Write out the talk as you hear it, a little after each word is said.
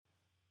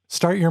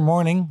Start your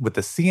morning with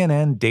the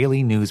CNN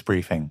Daily News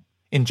Briefing.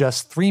 In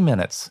just 3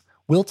 minutes,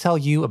 we'll tell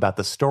you about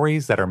the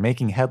stories that are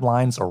making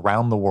headlines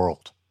around the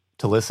world.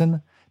 To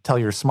listen, tell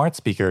your smart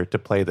speaker to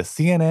play the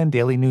CNN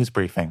Daily News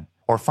Briefing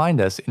or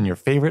find us in your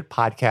favorite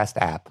podcast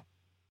app.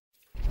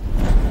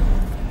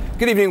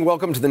 Good evening.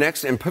 Welcome to the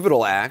next and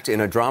pivotal act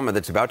in a drama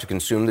that's about to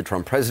consume the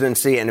Trump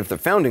presidency. And if the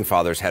founding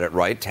fathers had it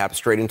right, tap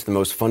straight into the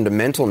most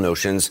fundamental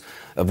notions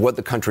of what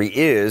the country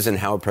is and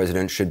how a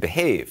president should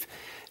behave.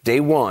 Day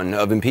one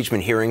of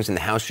impeachment hearings in the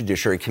House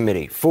Judiciary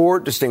Committee. 4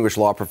 distinguished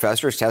law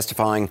professors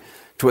testifying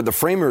to what the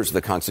framers of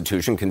the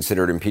Constitution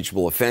considered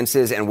impeachable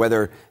offenses and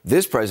whether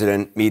this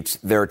president meets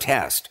their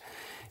test.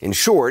 In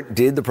short,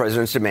 did the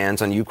president's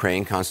demands on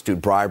Ukraine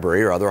constitute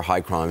bribery or other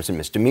high crimes and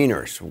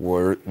misdemeanors?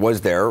 Were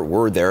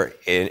there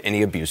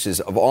any abuses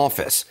of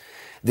office?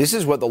 This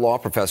is what the law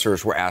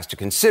professors were asked to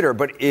consider,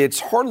 but it's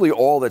hardly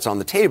all that's on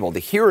the table. The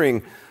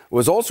hearing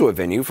was also a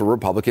venue for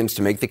Republicans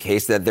to make the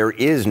case that there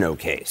is no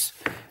case.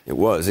 It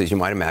was, as you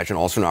might imagine,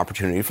 also an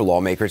opportunity for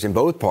lawmakers in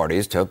both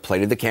parties to play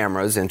to the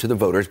cameras and to the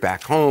voters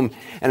back home.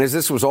 And as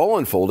this was all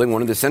unfolding,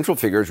 one of the central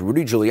figures,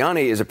 Rudy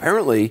Giuliani, is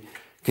apparently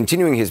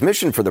continuing his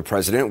mission for the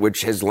president,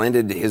 which has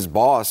landed his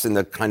boss in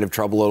the kind of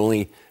trouble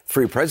only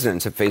 3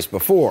 presidents have faced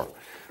before.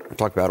 We'll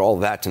talk about all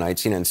of that tonight.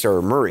 CNN's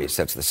Sarah Murray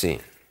sets the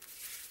scene.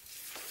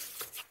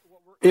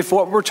 If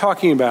what we're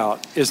talking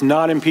about is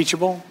not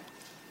impeachable,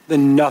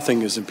 then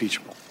nothing is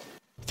impeachable.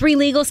 3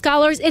 legal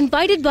scholars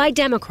invited by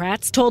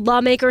Democrats told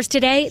lawmakers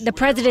today the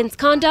president's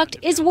conduct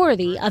is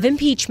worthy of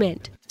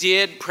impeachment.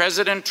 Did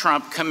President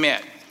Trump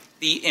commit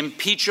the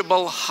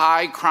impeachable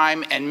high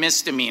crime and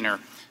misdemeanor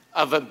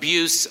of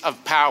abuse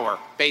of power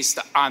based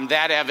on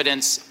that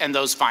evidence and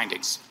those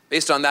findings?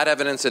 Based on that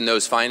evidence and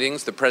those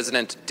findings, the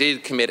president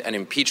did commit an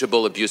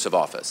impeachable abuse of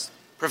office.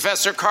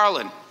 Professor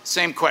Carlin,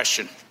 same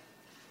question.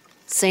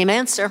 Same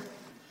answer.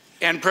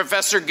 And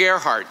Professor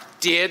Gerhardt,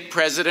 did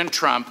President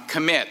Trump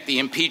commit the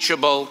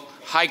impeachable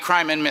high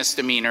crime and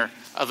misdemeanor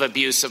of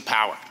abuse of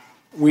power?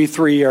 We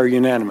 3 are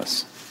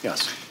unanimous.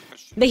 Yes.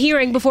 The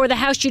hearing before the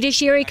House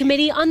Judiciary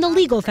Committee on the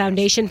legal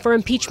foundation for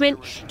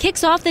impeachment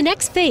kicks off the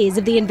next phase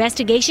of the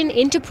investigation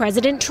into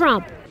President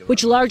Trump,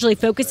 which largely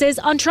focuses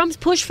on Trump's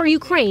push for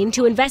Ukraine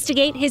to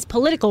investigate his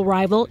political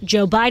rival,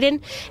 Joe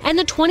Biden, and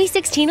the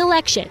 2016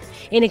 election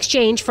in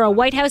exchange for a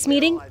White House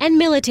meeting and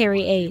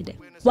military aid.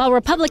 While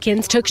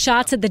Republicans took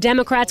shots at the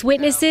Democrats'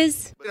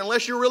 witnesses.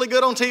 Unless you're really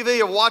good on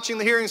TV of watching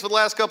the hearings for the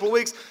last couple of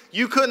weeks,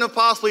 you couldn't have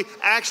possibly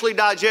actually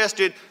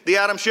digested the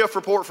Adam Schiff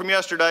report from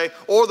yesterday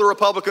or the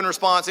Republican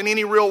response in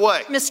any real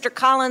way. Mr.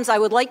 Collins, I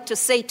would like to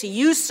say to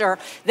you, sir,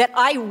 that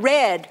I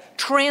read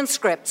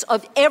transcripts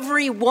of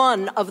every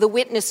one of the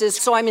witnesses,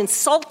 so I'm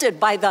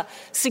insulted by the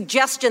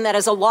suggestion that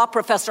as a law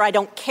professor I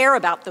don't care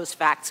about those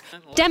facts.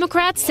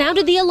 Democrats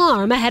sounded the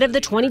alarm ahead of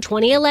the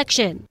 2020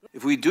 election.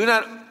 If we do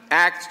not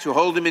act to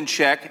hold him in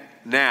check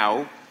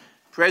now,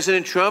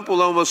 President Trump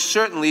will almost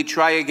certainly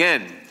try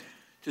again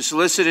to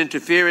solicit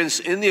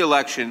interference in the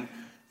election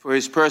for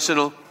his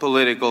personal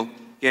political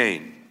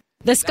gain.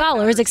 The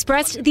scholars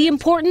expressed the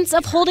importance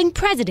of holding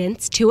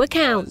presidents to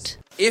account.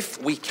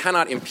 If we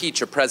cannot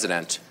impeach a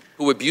president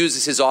who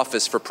abuses his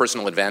office for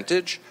personal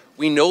advantage,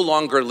 we no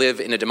longer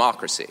live in a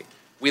democracy.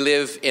 We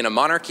live in a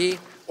monarchy,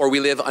 or we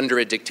live under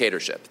a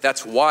dictatorship.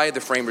 That's why the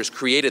framers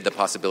created the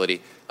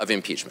possibility of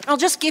impeachment. I'll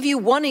just give you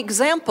one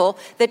example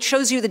that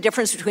shows you the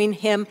difference between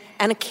him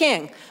and a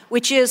king,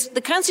 which is the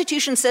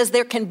Constitution says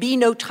there can be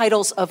no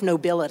titles of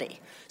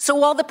nobility. So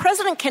while the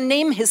president can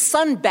name his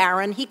son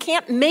Baron, he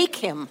can't make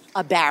him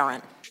a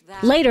baron.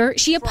 Later,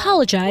 she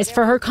apologized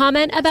for her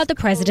comment about the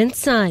president's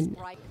son.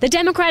 The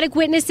Democratic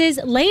witnesses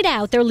laid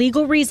out their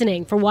legal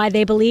reasoning for why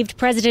they believed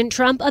President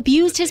Trump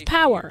abused his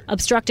power,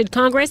 obstructed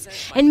Congress,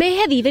 and may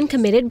have even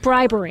committed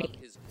bribery.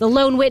 The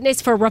lone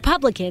witness for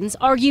Republicans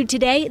argued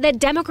today that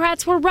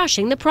Democrats were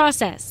rushing the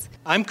process.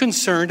 I'm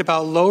concerned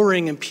about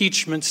lowering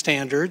impeachment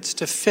standards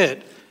to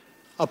fit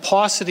a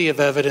paucity of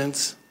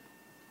evidence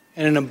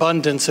and an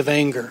abundance of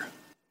anger.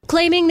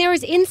 Claiming there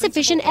is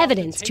insufficient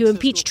evidence to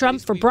impeach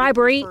Trump for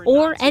bribery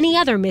or any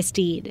other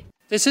misdeed.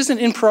 This isn't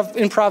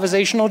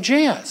improvisational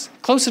jazz.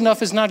 Close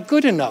enough is not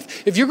good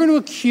enough. If you're going to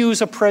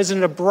accuse a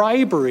president of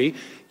bribery,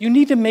 you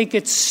need to make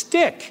it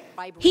stick.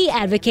 He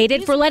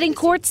advocated for letting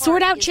courts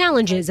sort out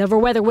challenges over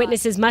whether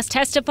witnesses must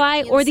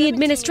testify or the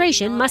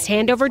administration must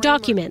hand over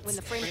documents,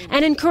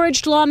 and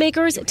encouraged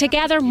lawmakers to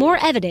gather more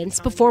evidence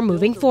before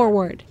moving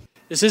forward.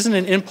 This isn't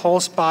an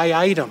impulse buy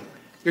item.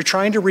 You're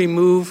trying to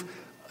remove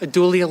a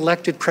duly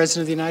elected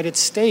president of the United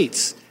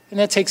States, and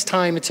that takes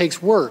time, it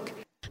takes work.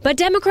 But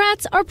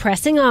Democrats are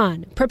pressing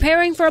on,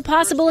 preparing for a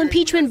possible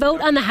impeachment vote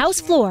on the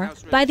House floor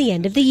by the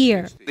end of the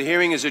year. The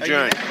hearing is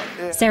adjourned.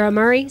 Sarah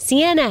Murray,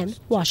 CNN,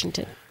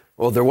 Washington.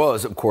 Well, there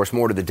was, of course,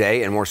 more to the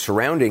day and more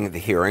surrounding the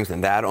hearings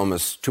than that.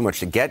 Almost too much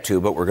to get to,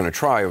 but we're going to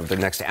try over the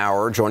next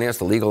hour. Joining us,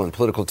 the legal and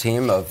political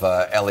team of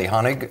Ellie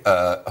Honig,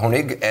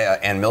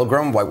 Ann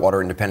Milgram,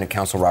 Whitewater Independent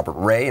Counsel Robert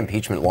Ray,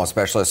 impeachment law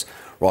specialist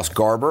Ross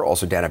Garber,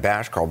 also Dana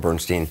Bash, Carl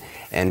Bernstein,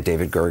 and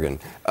David Gergen.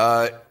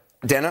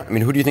 Dana,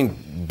 who do you think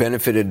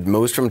benefited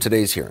most from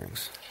today's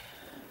hearings?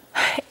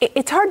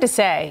 It's hard to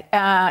say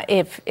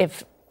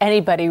if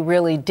anybody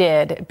really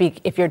did,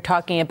 if you're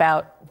talking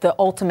about the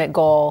ultimate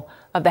goal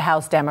of the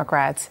House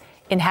Democrats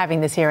in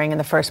having this hearing in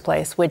the first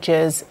place, which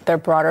is their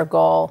broader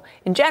goal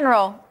in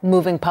general,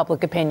 moving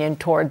public opinion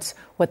towards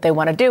what they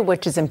want to do,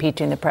 which is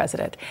impeaching the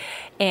president.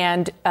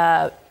 And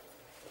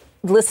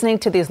listening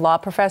to these law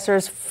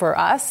professors for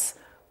us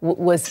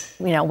was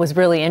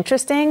really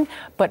interesting.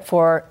 But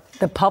for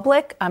the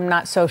public, I'm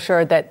not so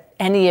sure that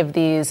any of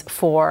these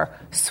four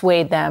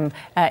swayed them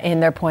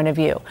in their point of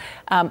view.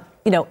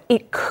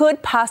 It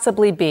could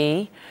possibly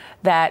be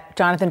that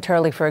Jonathan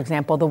Turley, for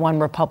example, the one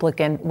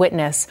Republican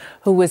witness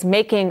who was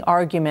making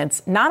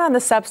arguments, not on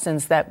the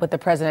substance that what the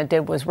president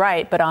did was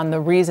right, but on the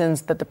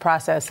reasons that the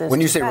process is.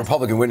 When you say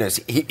Republican witness,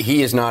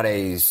 he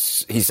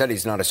said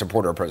he's not a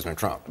supporter of President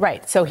Trump.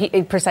 Right. So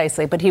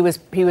precisely. But he was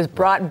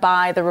brought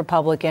by the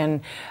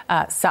Republican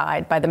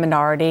side, by the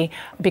minority,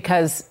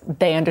 because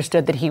they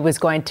understood that he was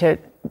going to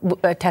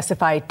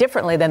testify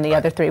differently than the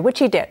other three, which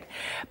he did.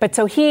 But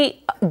so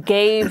he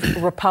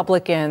gave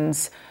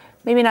Republicans,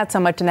 maybe not so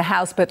much in the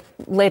House, but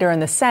later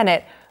in the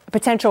Senate, a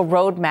potential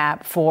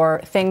roadmap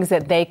for things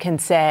that they can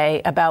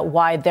say about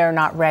why they're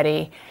not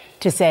ready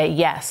to say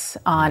yes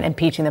on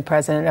impeaching the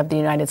president of the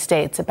United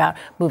States, about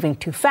moving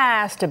too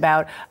fast,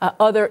 about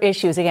other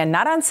issues, again,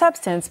 not on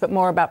substance, but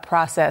more about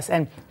process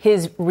and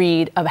his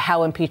read of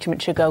how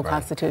impeachment should go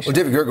constitutionally.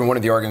 Well, David Gergen, one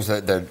of the arguments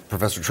that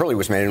Professor Turley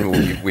was made,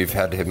 and we've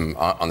had him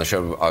on the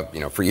show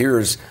for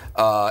years,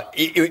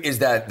 is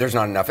that there's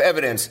not enough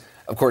evidence.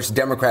 Of course,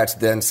 Democrats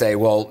then say,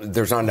 well,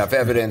 there's not enough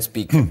evidence.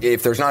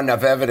 If there's not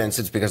enough evidence,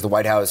 it's because the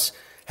White House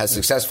has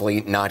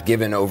successfully not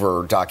given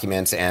over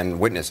documents and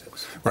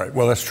witnesses. Right.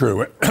 Well, that's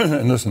true.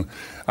 And listen,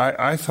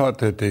 I thought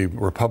that the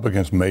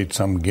Republicans made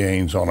some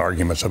gains on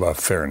arguments about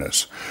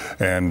fairness,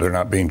 and they're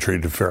not being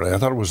treated fairly. I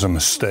thought it was a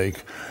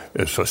mistake.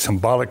 It's a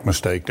symbolic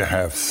mistake to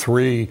have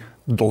three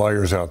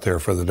lawyers out there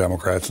for the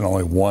Democrats and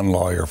only one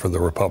lawyer for the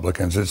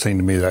Republicans. It seemed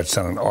to me that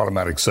sent an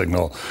automatic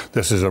signal.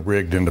 This is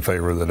rigged into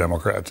favor of the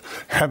Democrats.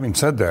 Having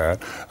said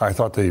that, I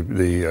thought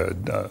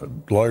the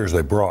lawyers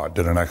they brought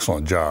did an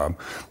excellent job.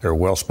 They're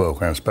well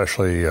spoken,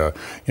 especially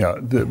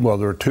there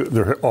were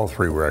two. All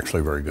three were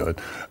actually very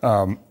good.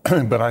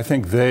 But I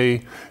think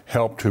they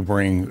helped to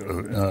bring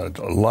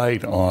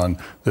light on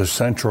the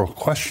central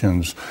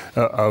questions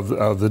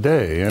of the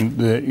day, and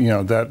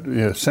that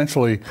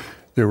essentially.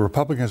 The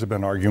Republicans have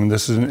been arguing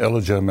this is an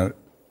illegitimate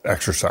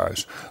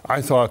exercise.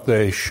 I thought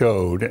they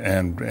showed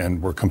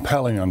and were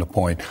compelling on the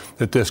point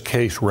that this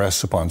case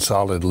rests upon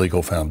solid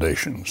legal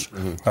foundations.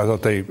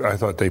 Mm-hmm. I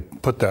thought they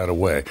put that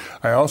away.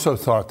 I also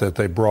thought that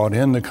they brought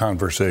in the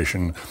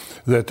conversation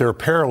that there are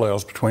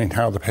parallels between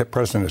how the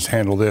president has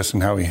handled this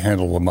and how he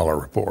handled the Mueller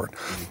report.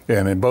 Mm-hmm.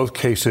 And in both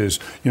cases,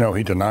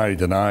 he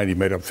denied, he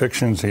made up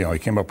fictions, he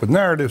came up with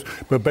narratives,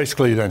 but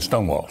basically he then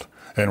stonewalled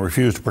and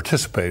refused to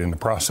participate in the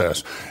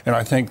process. And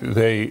I think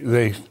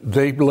they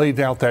laid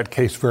out that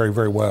case very,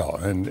 very well,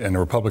 and the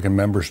Republican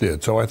members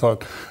did. So I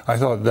thought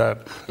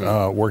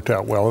that worked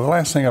out well. And the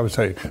last thing I would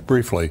say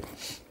briefly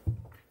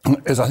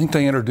is I think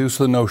they introduced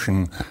the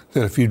notion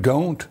that if you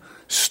don't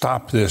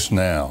stop this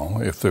now,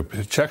 if the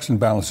checks and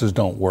balances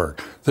don't work,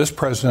 this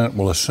president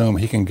will assume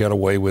he can get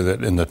away with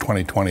it in the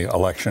 2020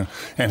 election,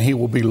 and he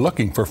will be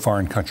looking for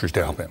foreign countries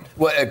to help him.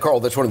 Well, Carl,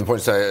 that's one of the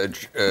points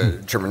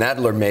Chairman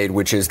Nadler made,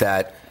 which is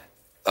that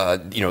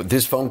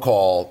this phone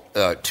call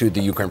to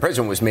the Ukraine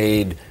president was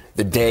made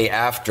the day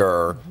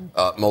after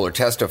Mueller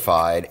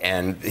testified,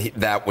 and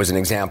that was an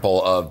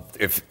example of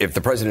if the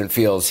president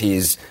feels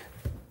he's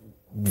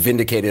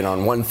vindicated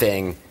on one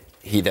thing,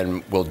 he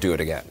then will do it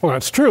again. Well,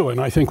 that's true. And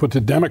I think what the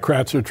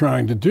Democrats are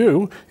trying to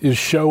do is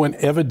show an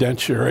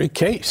evidentiary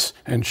case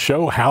and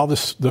show how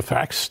the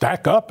facts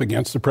stack up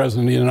against the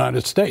president of the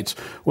United States.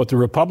 What the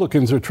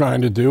Republicans are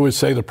trying to do is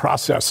say the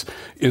process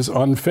is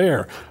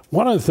unfair.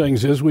 One of the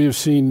things is we have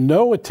seen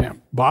no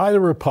attempt by the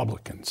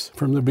Republicans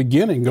from the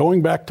beginning,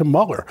 going back to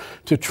Mueller,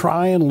 to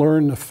try and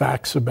learn the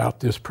facts about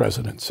this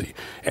presidency.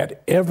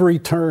 At every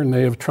turn,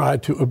 they have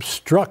tried to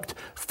obstruct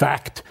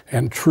fact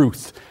and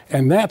truth.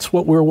 And that's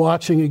what we're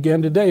watching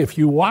again today. If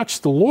you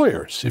watch the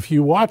lawyers, if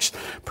you watch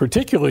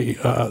particularly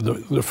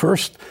the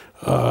first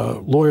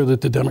lawyer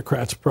that the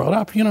Democrats brought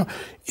up,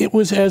 it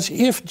was as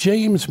if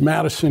James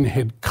Madison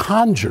had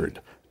conjured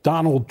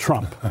Donald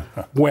Trump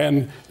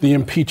when the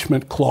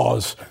impeachment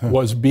clause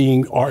was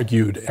being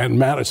argued and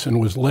Madison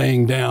was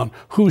laying down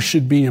who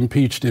should be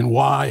impeached and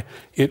why.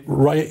 It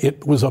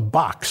was a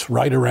box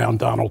right around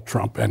Donald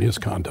Trump and his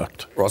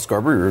conduct. Ross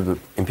Garber, you're the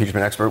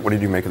impeachment expert. What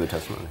did you make of the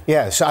testimony?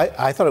 Yeah, so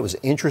I thought it was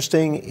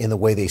interesting in the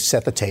way they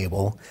set the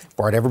table,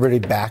 brought everybody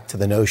back to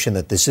the notion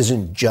that this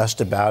isn't just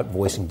about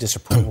voicing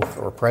disapproval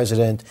for a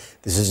president.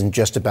 This isn't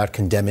just about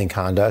condemning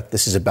conduct.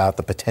 This is about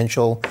the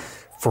potential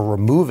for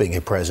removing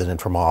a president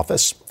from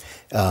office,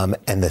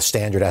 and the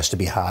standard has to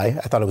be high.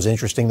 I thought it was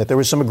interesting that there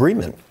was some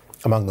agreement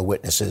among the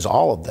witnesses,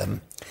 all of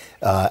them,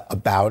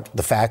 about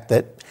the fact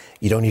that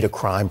you don't need a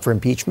crime for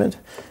impeachment,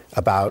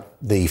 about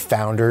the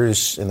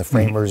founders and the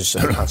framers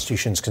of the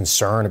Constitution's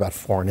concern about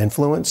foreign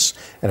influence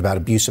and about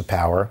abuse of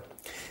power.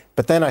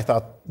 But then I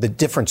thought the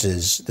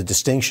differences, the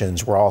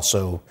distinctions were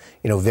also,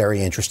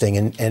 very interesting.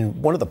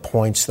 And one of the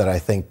points that I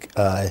think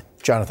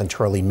Jonathan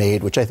Turley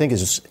made, which I think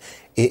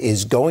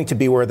is going to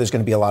be where there's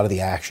going to be a lot of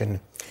the action,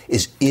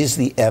 is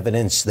the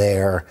evidence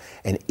there,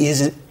 and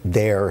is it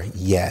there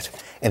yet?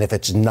 And if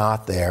it's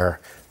not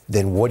there,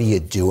 then what do you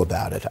do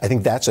about it? I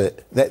think that's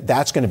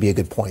going to be a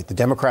good point. The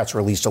Democrats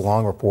released a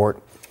long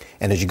report,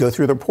 and as you go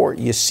through the report,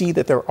 you see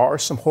that there are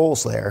some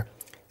holes there,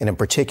 and in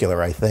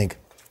particular, I think,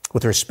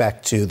 with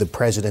respect to the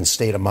president's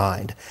state of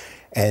mind.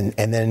 And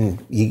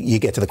then you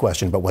get to the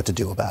question about what to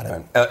do about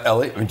it.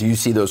 Elliot, do you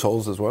see those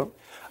holes as well?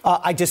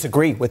 I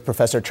disagree with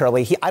Professor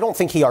Turley. I don't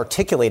think he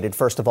articulated,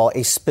 first of all,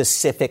 a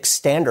specific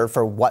standard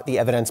for what the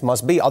evidence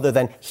must be, other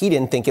than he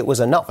didn't think it was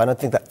enough. I don't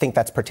think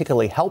that's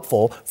particularly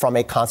helpful from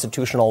a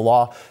constitutional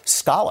law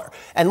scholar.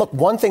 And look,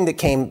 one thing that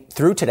came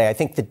through today, I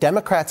think the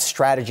Democrats'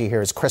 strategy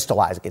here is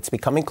crystallizing. It's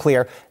becoming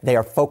clear they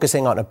are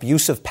focusing on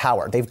abuse of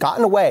power. They've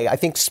gotten away, I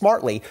think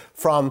smartly,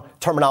 from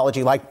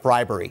terminology like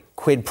bribery,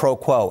 quid pro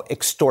quo,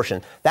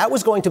 extortion. That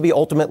was going to be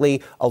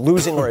ultimately a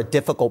losing or a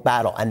difficult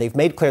battle. And they've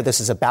made clear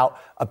this is about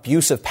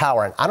abuse of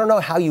power. And I don't know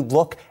how you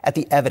look at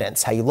the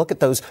evidence, how you look at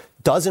those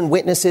dozen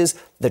witnesses,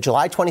 the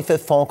July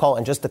 25th phone call,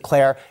 and just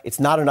declare it's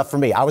not enough for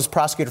me. I was a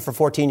prosecutor for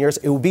 14 years.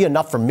 It would be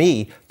enough for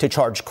me to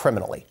charge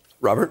criminally.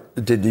 Robert,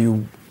 did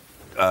you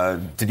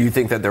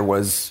think that there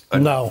was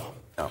No.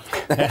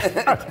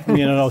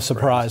 No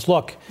surprise.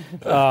 Look,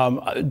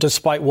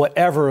 despite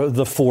whatever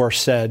the four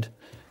said,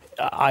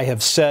 I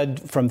have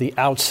said from the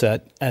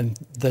outset, and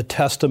the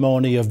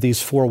testimony of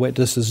these four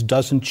witnesses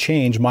doesn't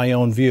change my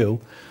own view,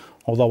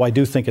 although I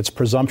do think it's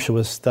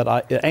presumptuous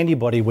that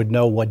anybody would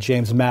know what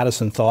James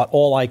Madison thought.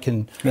 All I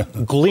can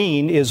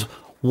glean is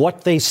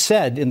what they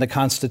said in the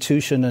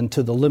Constitution, and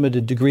to the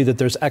limited degree that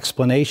there's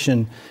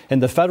explanation in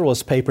the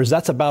Federalist Papers.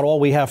 That's about all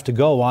we have to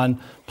go on,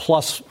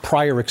 plus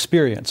prior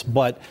experience.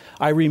 But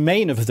I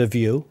remain of the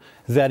view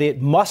that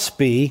it must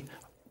be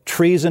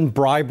treason,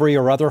 bribery,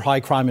 or other high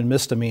crime and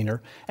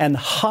misdemeanor. And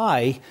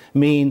high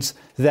means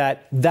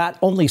that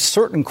only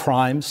certain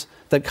crimes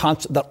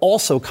that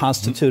also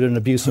constitute an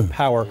abuse of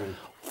power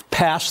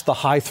pass the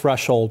high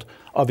threshold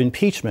of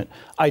impeachment.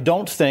 I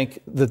don't think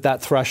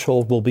that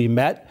threshold will be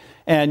met.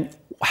 And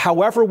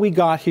however we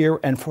got here,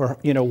 and for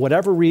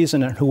whatever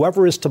reason, and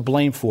whoever is to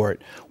blame for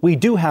it, we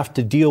do have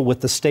to deal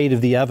with the state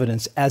of the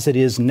evidence as it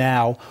is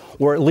now,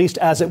 or at least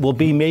as it will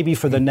be maybe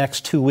for the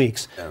next 2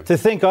 weeks. Yeah. To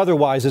think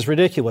otherwise is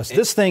ridiculous.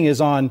 This thing is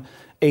on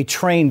a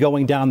train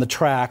going down the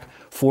track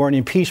for an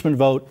impeachment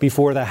vote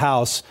before the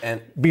House,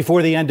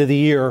 before the end of the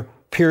year,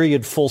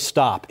 period, full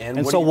stop.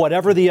 And so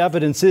whatever the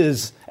evidence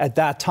is at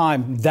that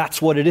time,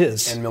 that's what it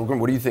is. And Milgram,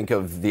 what do you think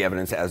of the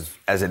evidence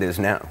as it is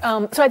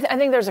now? So I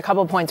think there's a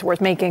couple of points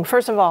worth making.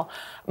 First of all,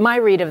 my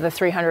read of the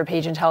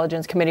 300-page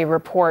Intelligence Committee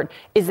report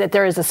is that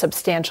there is a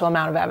substantial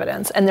amount of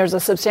evidence, and there's a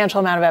substantial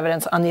amount of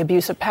evidence on the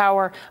abuse of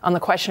power, on the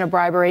question of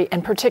bribery,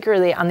 and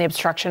particularly on the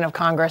obstruction of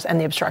Congress and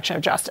the obstruction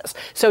of justice.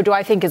 So do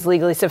I think it's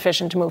legally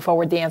sufficient to move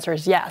forward? The answer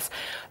is yes.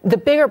 The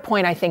bigger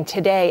point, I think,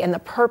 today, and the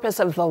purpose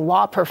of the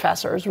law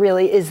professors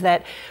really, is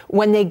that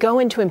when they go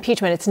into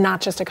impeachment, it's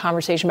not just a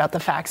conversation about the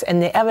facts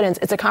and the evidence.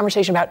 It's a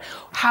conversation about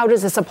how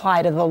does this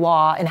apply to the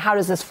law, and how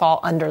does this fall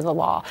under the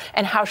law,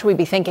 and how should we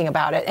be thinking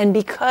about it? And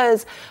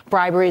because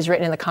bribery is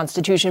written in the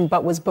Constitution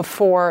but was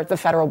before the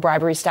federal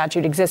bribery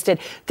statute existed,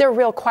 there are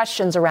real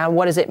questions around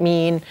what does it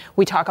mean.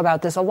 We talk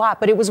about this a lot,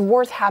 but it was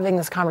worth having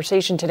this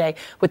conversation today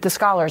with the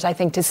scholars, I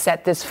think, to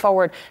set this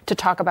forward, to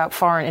talk about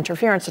foreign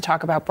interference, to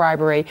talk about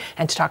bribery,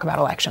 and to talk about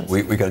elections.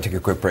 We got to take a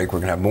quick break. We're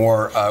going to have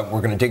more.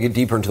 We're going to dig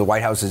deeper into the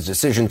White House's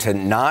decision to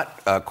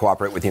not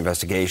cooperate with the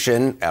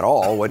investigation at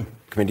all, what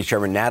Committee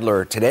Chairman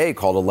Nadler today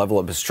called a level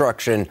of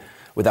obstruction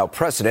without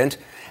precedent.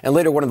 And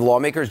later, one of the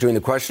lawmakers doing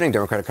the questioning,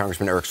 Democratic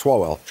Congressman Eric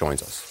Swalwell,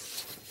 joins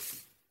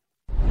us.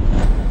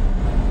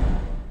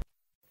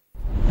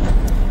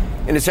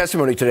 In his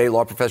testimony today,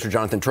 law professor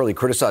Jonathan Turley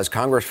criticized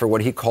Congress for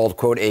what he called,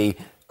 quote, a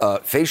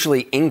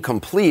facially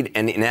incomplete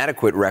and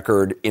inadequate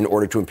record in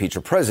order to impeach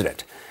a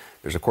president.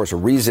 There's, of course, a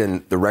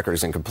reason the record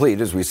is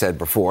incomplete. As we said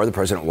before, the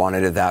president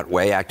wanted it that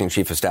way. Acting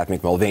Chief of Staff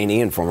Mick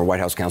Mulvaney and former White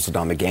House counsel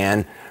Don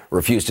McGahn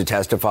refused to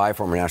testify.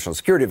 Former National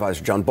Security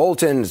Advisor John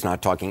Bolton is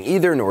not talking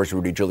either, nor is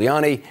Rudy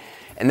Giuliani.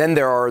 And then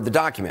there are the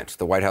documents.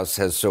 The White House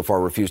has so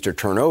far refused to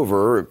turn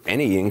over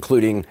any,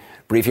 including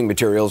briefing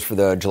materials for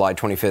the July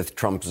 25th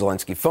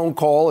Trump-Zelensky phone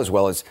call, as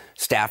well as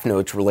staff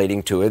notes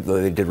relating to it, though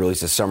they did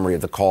release a summary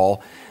of the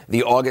call.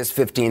 The August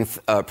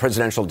 15th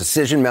presidential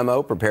decision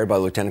memo prepared by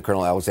Lieutenant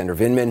Colonel Alexander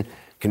Vindman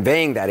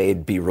conveying that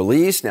aid be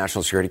released.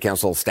 National Security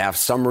Council staff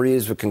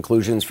summaries with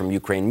conclusions from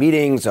Ukraine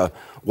meetings. A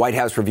White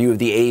House review of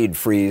the aid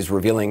freeze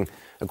revealing,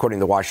 according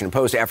to the Washington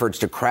Post, efforts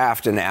to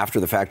craft an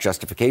after-the-fact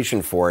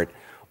justification for it.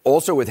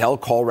 Also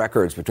withheld call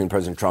records between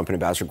President Trump and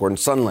Ambassador Gordon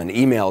Sondland,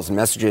 emails and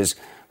messages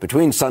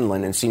between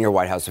Sondland and senior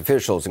White House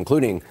officials,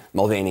 including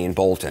Mulvaney and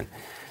Bolton.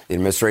 The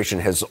administration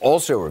has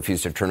also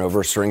refused to turn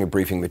over a string of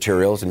briefing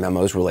materials and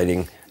memos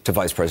relating to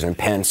Vice President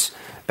Pence,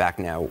 back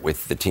now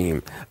with the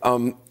team.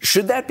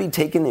 Should that be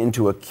taken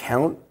into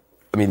account?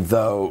 I mean,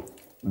 though,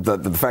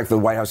 the fact that the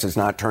White House is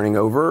not turning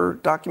over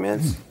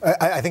documents?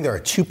 I think there are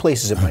two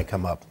places it might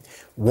come up.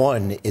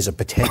 One is a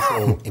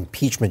potential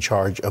impeachment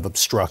charge of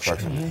obstruction.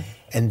 Mm-hmm.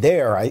 And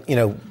there,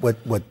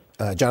 what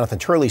Jonathan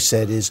Turley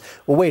said is,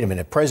 well, wait a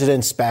minute.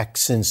 Presidents back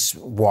since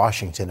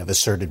Washington have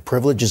asserted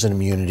privileges and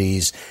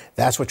immunities.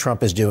 That's what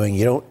Trump is doing.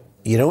 You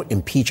don't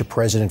impeach a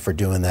president for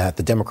doing that.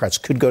 The Democrats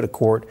could go to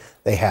court.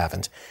 They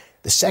haven't.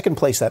 The second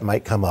place that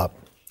might come up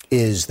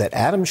is that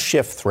Adam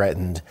Schiff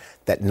threatened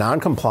that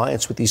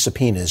noncompliance with these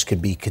subpoenas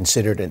could be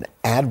considered an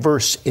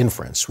adverse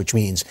inference, which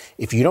means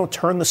if you don't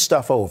turn the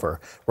stuff over,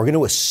 we're going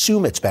to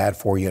assume it's bad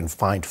for you and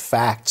find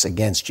facts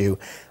against you.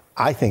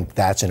 I think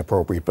that's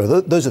inappropriate.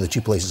 But those are the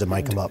two places that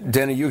might come up.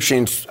 Dana, you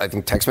exchanged, I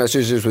think, text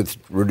messages with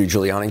Rudy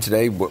Giuliani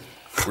today.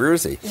 Where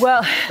is he?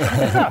 Well,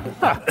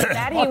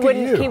 that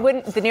he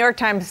wouldn't. The New York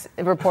Times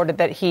reported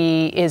that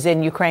he is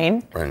in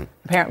Ukraine, right,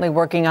 apparently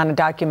working on a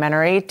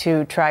documentary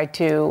to try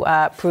to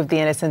prove the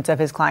innocence of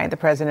his client, the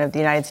President of the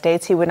United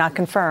States. He would not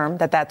confirm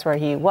that that's where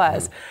he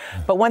was.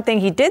 But one thing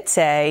he did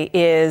say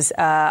is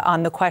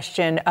on the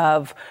question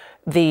of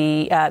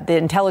the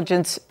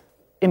intelligence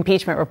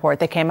impeachment report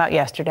that came out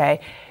yesterday,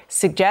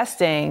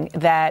 suggesting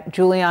that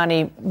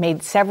Giuliani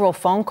made several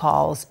phone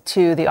calls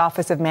to the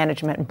Office of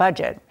Management and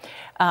Budget.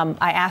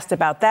 I asked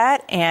about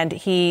that, and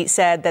he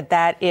said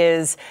that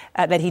is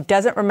that he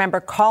doesn't remember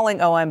calling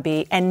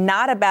OMB and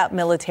not about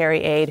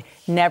military aid,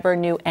 never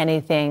knew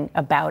anything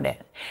about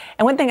it.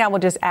 And one thing I will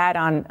just add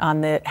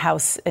on the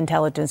House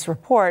Intelligence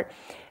report,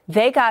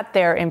 they got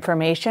their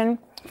information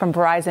from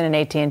Verizon and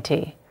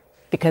AT&T.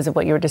 Because of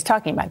what you were just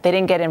talking about. They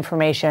didn't get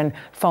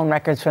phone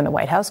records from the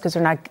White House because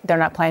they're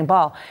not playing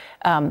ball.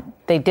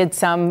 They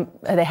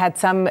had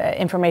some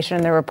information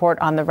in their report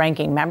on the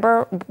ranking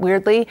member,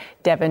 weirdly,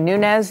 Devin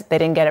Nunes. They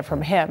didn't get it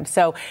from him.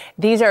 So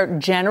these are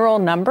general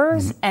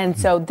numbers. And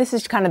so this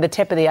is kind of the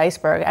tip of the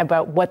iceberg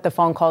about what the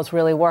phone calls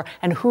really were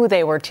and who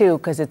they were to,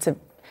 because it's a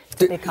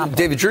big complex.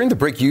 David, during the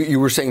break, you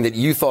were saying that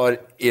you thought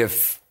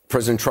if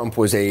President Trump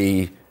was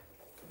a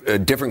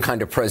different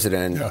kind of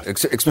president. Yeah.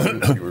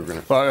 Explain what you were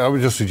going to. Well, I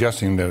was just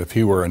suggesting that if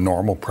he were a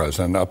normal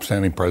president,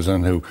 upstanding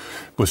president who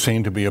was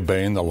seen to be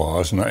obeying the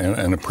laws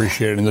and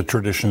appreciating the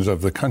traditions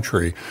of the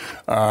country,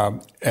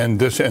 and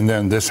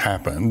then this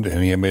happened,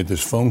 and he made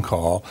this phone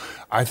call,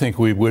 I think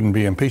we wouldn't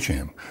be impeaching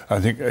him. I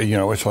think,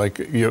 it's like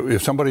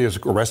if somebody is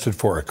arrested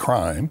for a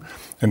crime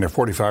and they're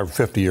 45 or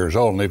 50 years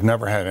old and they've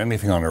never had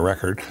anything on their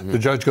record, the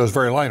judge goes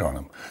very light on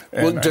them.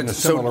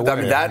 That's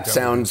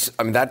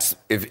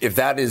if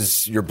that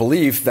is your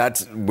belief,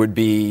 that would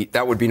be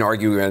an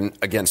argument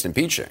against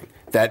impeaching.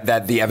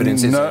 That the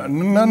evidence is no.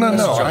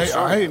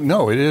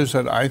 No, it is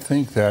that I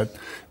think that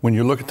when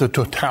you look at the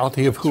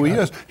totality of who he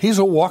is, he's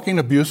a walking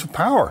abuse of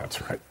power.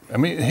 That's right. I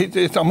mean,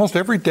 it's almost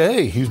every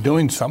day he's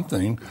doing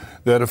something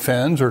that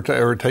offends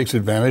or takes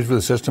advantage of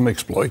the system,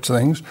 exploits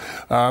things.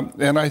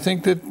 And I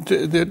think that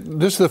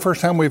this is the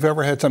first time we've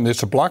ever had something.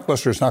 It's a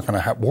blockbuster. It's not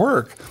going to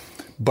work,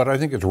 but I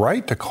think it's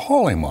right to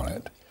call him on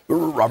it.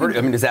 Robert,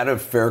 I mean, is that a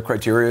fair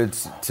criteria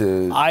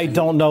to... I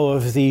don't know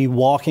of the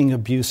walking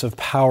abuse of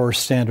power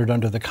standard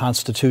under the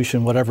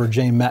Constitution, whatever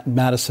Jane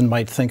Madison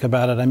might think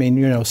about it. I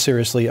mean,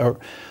 seriously,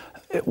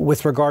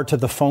 with regard to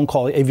the phone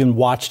call, I even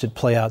watched it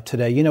play out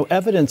today.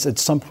 Evidence at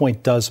some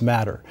point does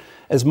matter.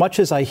 As much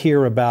as I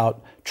hear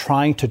about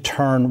trying to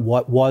turn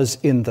what was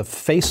in the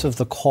face of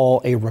the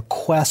call a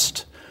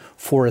request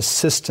for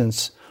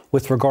assistance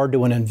with regard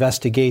to an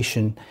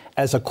investigation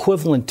as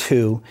equivalent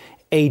to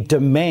a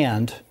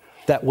demand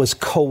that was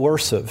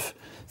coercive,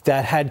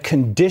 that had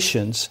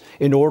conditions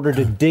in order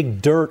to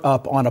dig dirt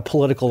up on a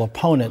political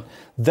opponent,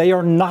 they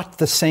are not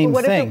the same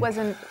thing.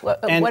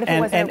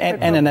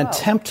 And an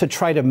attempt to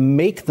try to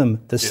make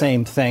them the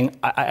same thing,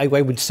 I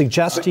would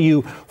suggest to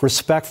you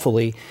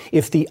respectfully,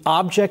 if the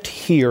object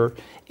here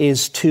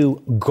is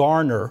to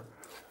garner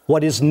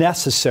what is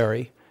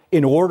necessary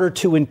in order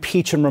to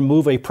impeach and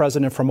remove a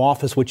president from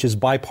office, which is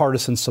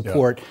bipartisan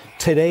support,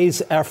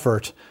 today's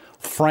effort,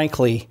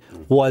 frankly,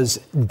 was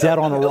dead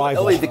on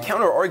arrival. Ellie, the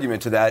counter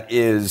argument to that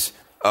is,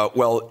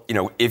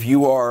 if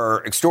you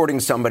are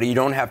extorting somebody, you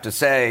don't have to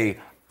say,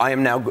 I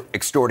am now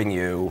extorting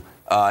you.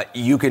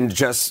 You can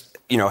just,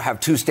 have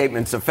two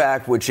statements of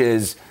fact, which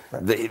is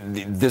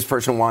this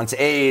person wants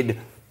aid.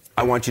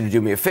 I want you to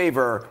do me a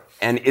favor.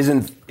 And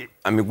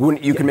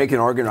you can make an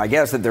argument, I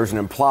guess, that there's an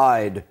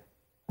implied.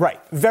 Right.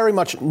 Very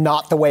much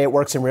not the way it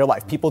works in real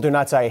life. People do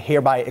not say, I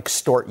hereby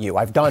extort you.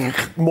 I've done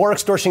more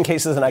extortion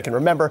cases than I can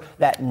remember.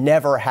 That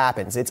never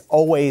happens. It's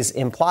always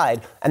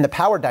implied. And the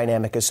power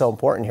dynamic is so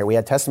important here. We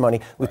had testimony.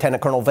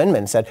 Lieutenant Colonel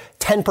Vindman said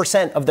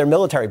 10% of their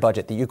military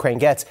budget that Ukraine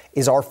gets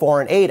is our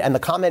foreign aid. And the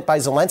comment by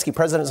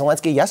President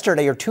Zelensky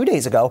yesterday or 2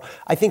 days ago,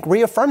 I think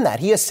reaffirmed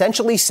that. He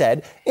essentially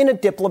said in a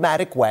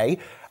diplomatic way,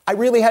 I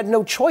really had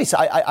no choice.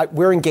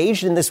 We're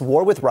engaged in this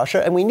war with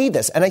Russia, and we need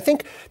this. And I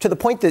think to the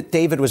point that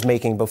David was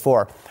making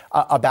before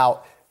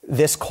about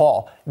this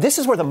call, this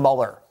is where the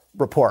Mueller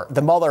report,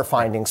 the Mueller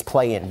findings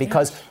play in,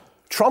 because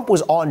Trump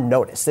was on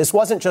notice. This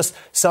wasn't just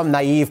some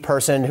naive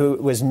person who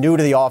was new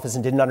to the office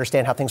and didn't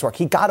understand how things work.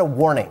 He got a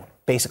warning,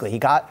 basically. He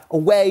got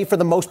away for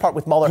the most part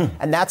with Mueller,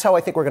 and that's how I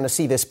think we're going to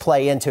see this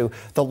play into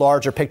the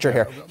larger picture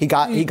here. He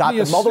got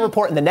the Mueller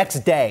report, and the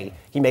next day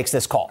he makes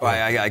this call.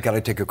 I got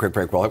to take a quick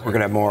break. We're going to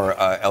have more.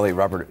 Ellie,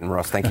 Robert, and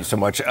Russ, thank you so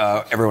much.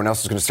 Everyone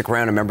else is going to stick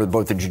around. A member of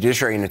both the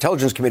Judiciary and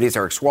Intelligence Committees,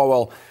 Eric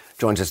Swalwell,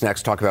 joins us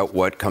next to talk about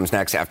what comes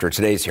next after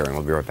today's hearing.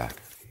 We'll be right back.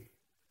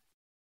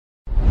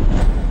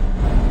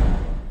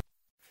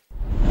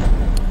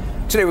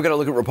 Today, we're going to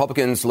look at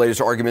Republicans'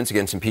 latest arguments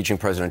against impeaching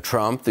President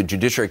Trump. The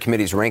Judiciary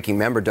Committee's ranking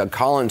member, Doug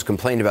Collins,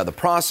 complained about the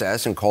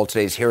process and called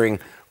today's hearing,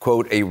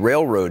 quote, a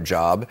railroad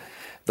job.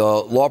 The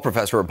law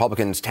professor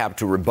Republicans tapped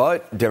to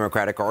rebut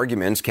Democratic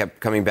arguments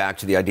kept coming back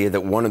to the idea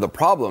that one of the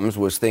problems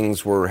was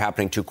things were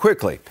happening too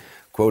quickly.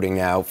 Quoting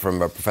now from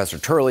Professor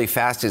Turley,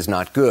 fast is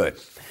not good.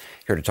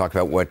 Here to talk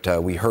about what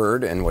we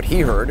heard and what he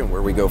heard and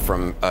where we go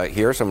from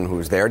here, someone who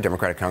was there,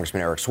 Democratic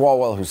Congressman Eric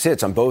Swalwell, who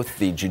sits on both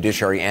the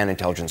Judiciary and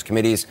Intelligence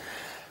Committees.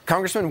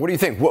 Congressman, what do you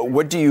think?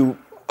 What do you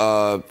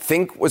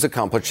think was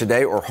accomplished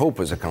today or hope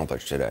was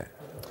accomplished today?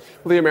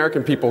 Well, the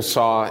American people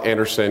saw,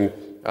 Anderson,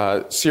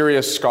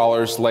 serious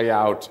scholars lay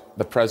out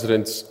the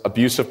president's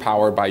abuse of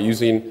power by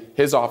using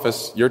his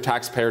office, your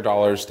taxpayer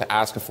dollars, to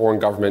ask a foreign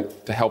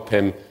government to help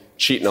him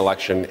cheat an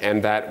election,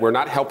 and that we're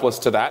not helpless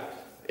to that.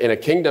 In a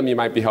kingdom, you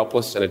might be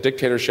helpless. In a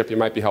dictatorship, you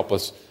might be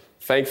helpless.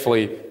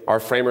 Thankfully, our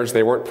framers,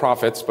 they weren't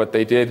prophets, but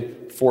they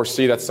did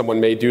foresee that someone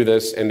may do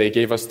this, and they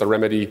gave us the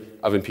remedy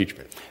of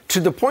impeachment. To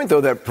the point,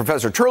 though, that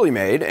Professor Turley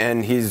made,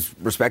 and he's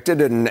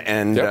respected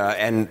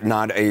and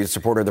not a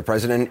supporter of the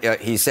president,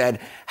 he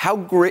said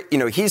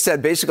he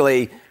said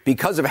basically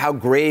because of how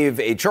grave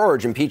a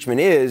charge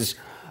impeachment is,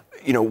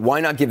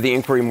 why not give the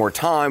inquiry more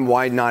time?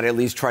 Why not at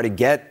least try to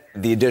get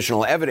the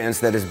additional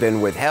evidence that has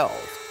been withheld?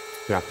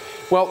 Yeah.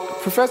 Well,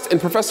 in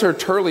Professor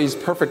Turley's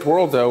perfect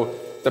world, though,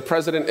 the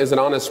president is an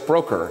honest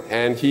broker,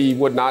 and he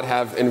would not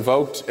have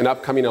invoked an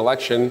upcoming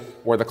election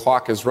where the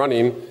clock is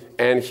running,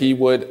 and he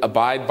would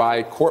abide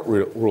by court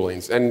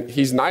rulings. And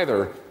he's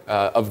neither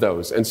of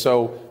those. And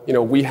so,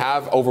 we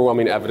have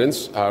overwhelming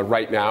evidence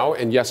right now.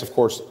 And yes, of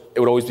course, it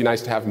would always be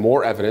nice to have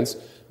more evidence.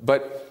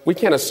 But we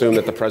can't assume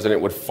that the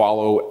president would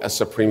follow a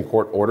Supreme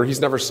Court order. He's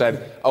never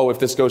said, if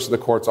this goes to the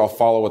courts, I'll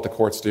follow what the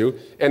courts do.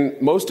 And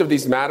most of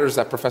these matters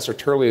that Professor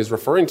Turley is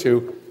referring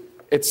to,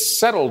 it's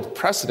settled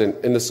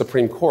precedent in the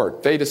Supreme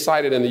Court. They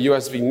decided in the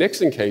U.S. v.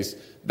 Nixon case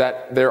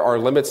that there are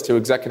limits to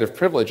executive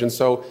privilege. And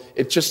so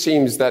it just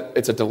seems that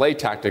it's a delay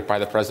tactic by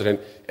the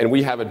president, and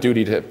we have a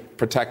duty to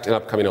protect an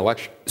upcoming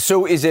election.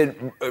 So is it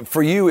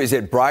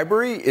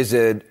bribery? Is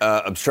it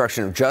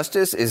obstruction of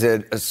justice? Is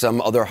it some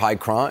other high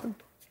crime?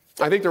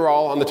 I think they're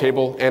all on the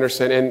table,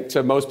 Anderson. And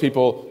to most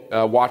people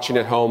watching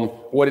at home,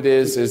 what it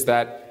is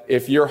that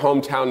if your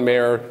hometown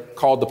mayor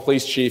called the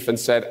police chief and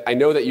said, I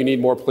know that you need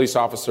more police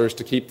officers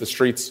to keep the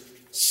streets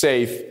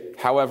safe.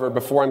 However,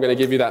 before I'm going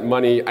to give you that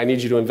money, I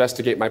need you to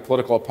investigate my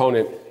political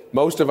opponent.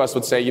 Most of us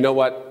would say, you know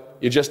what?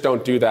 You just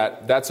don't do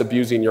that. That's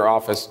abusing your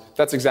office.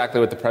 That's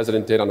exactly what the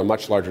president did on a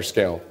much larger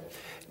scale.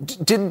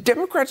 Did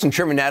Democrats and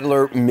Chairman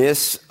Nadler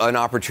miss an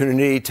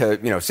opportunity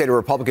to, say to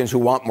Republicans who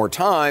want more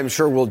time,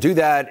 sure, we'll do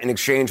that. In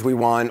exchange, we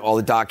want all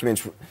the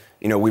documents,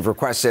 we've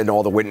requested and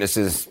all the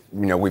witnesses,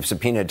 we've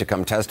subpoenaed to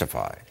come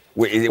testify.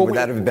 Would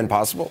that have been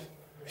possible?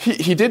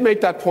 He did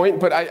make that point,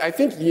 but I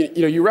think,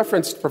 you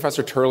referenced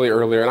Professor Turley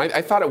earlier, and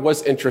I thought it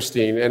was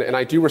interesting, and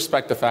I do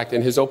respect the fact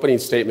in his opening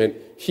statement,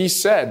 he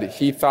said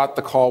he thought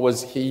the call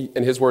was,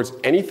 in his words,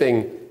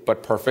 anything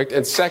but perfect.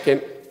 And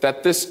second,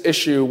 that this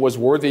issue was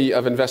worthy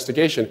of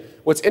investigation.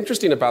 What's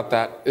interesting about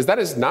that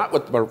is not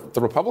what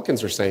the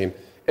Republicans are saying.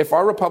 If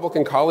our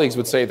Republican colleagues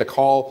would say the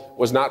call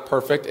was not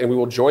perfect and we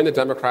will join the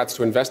Democrats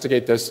to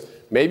investigate this,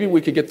 maybe we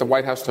could get the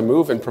White House to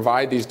move and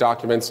provide these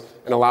documents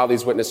and allow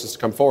these witnesses to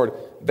come forward.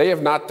 They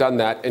have not done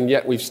that, and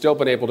yet we've still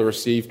been able to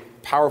receive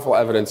powerful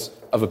evidence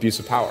of abuse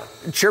of power.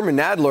 Chairman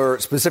Nadler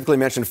specifically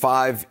mentioned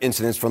 5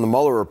 incidents from the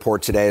Mueller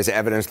report today as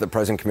evidence that the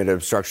president committed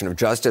obstruction of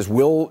justice.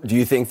 Do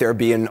you think there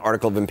be an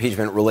article of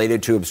impeachment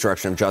related to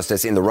obstruction of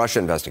justice in the Russia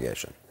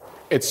investigation?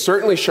 It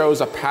certainly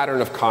shows a pattern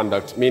of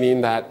conduct,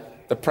 meaning that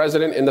the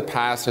president in the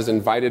past has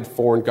invited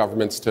foreign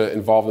governments to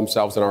involve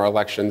themselves in our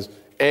elections,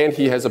 and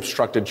he has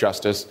obstructed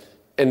justice.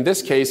 In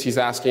this case, he's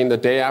asking the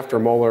day after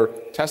Mueller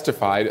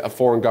testified a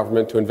foreign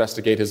government to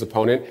investigate his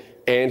opponent,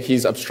 and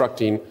he's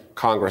obstructing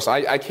Congress.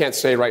 I can't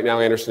say right now,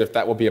 Anderson, if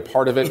that will be a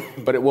part of it,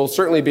 but it will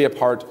certainly be a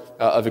part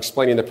of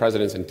explaining the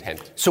president's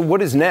intent. So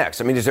what is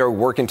next? I mean, is there a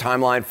working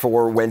timeline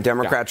for when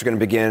Democrats are going to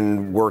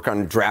begin work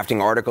on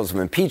drafting articles of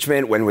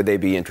impeachment? When would they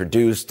be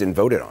introduced and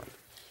voted on?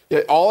 Yeah,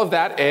 all of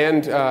that,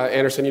 and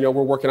Anderson, we're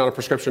working on a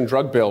prescription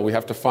drug bill. We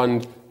have to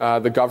fund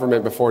the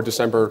government before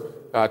December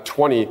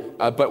 20,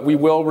 but we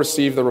will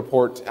receive the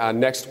report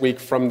next week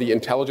from the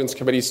Intelligence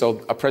Committee,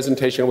 so a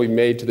presentation will be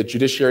made to the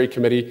Judiciary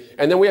Committee,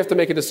 and then we have to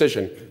make a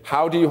decision.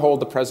 How do you hold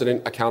the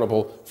president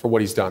accountable for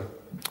what he's done?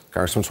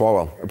 Congressman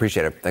Swalwell,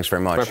 appreciate it. Thanks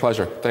very much. My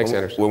pleasure. Thanks,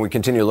 Anderson. When we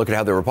continue to look at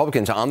how the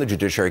Republicans on the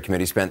Judiciary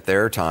Committee spent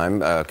their time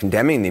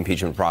condemning the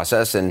impeachment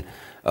process and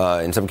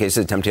in some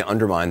cases attempting to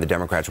undermine the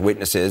Democrats'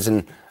 witnesses.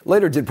 And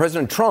later, did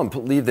President Trump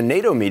leave the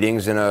NATO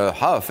meetings in a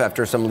huff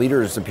after some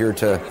leaders appeared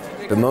to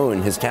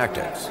bemoan his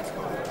tactics?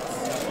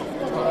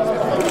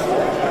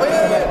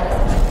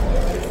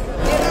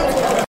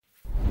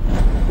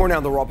 More now,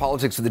 the raw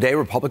politics of the day.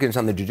 Republicans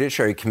on the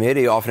Judiciary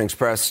Committee often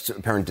expressed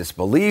apparent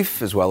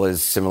disbelief, as well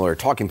as similar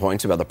talking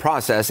points about the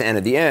process, and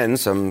at the end,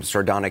 some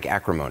sardonic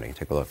acrimony.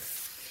 Take a look.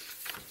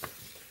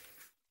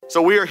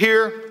 So we are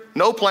here,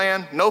 no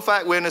plan, no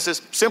fact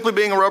witnesses, simply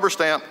being a rubber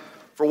stamp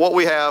for what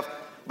we have.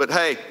 But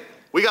hey,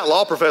 we got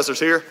law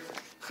professors here.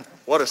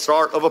 What a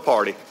start of a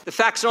party. The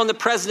facts are on the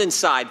president's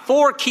side.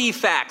 4 key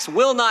facts: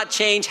 will not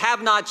change,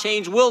 have not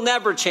changed, will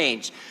never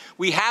change.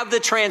 We have the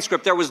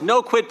transcript. There was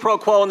no quid pro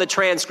quo in the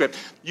transcript.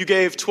 You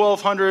gave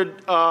 $1,200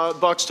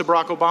 to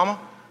Barack Obama?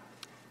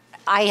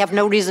 I have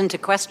no reason to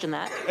question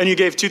that. And you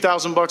gave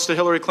 $2,000 to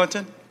Hillary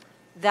Clinton?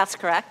 That's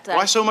correct.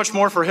 Why so much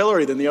more for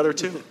Hillary than the other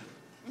two?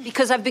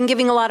 Because I've been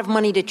giving a lot of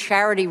money to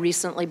charity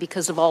recently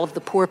because of all of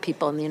the poor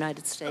people in the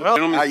United States.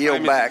 Well, I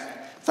yield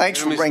back. Thanks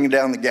for bringing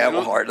down the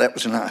gavel hard. That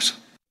was nice.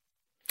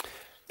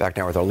 Back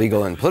now with our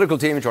legal and political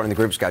team. Joining the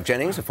group, Scott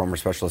Jennings, a former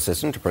special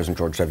assistant to President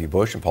George W.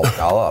 Bush, and Paul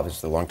Gala,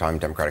 obviously a longtime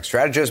Democratic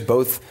strategist,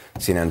 both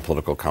CNN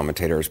political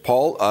commentators.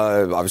 Paul,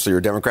 obviously you're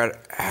a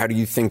Democrat. How do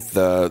you think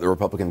the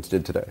Republicans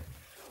did today?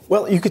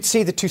 Well, you could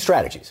see the two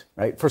strategies,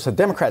 right? First, the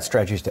Democrat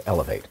strategy is to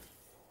elevate.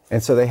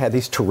 And so they had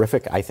these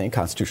terrific, I think,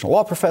 constitutional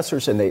law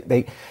professors. And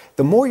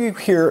the more you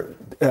hear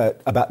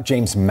about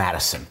James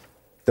Madison,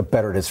 the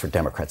better it is for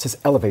Democrats. This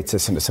elevates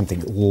this into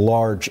something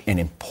large and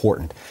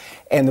important.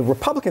 And the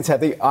Republicans have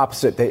the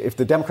opposite. If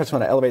the Democrats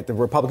want to elevate, the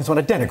Republicans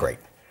want to denigrate.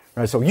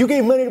 Right? So you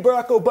gave money to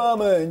Barack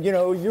Obama, and,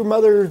 your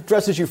mother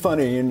dresses you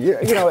funny. And,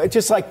 it's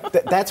just like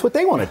that's what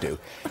they want to do.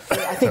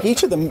 I think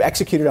each of them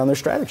executed on their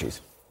strategies.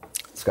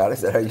 Scott,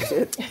 is that how you see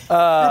it? Your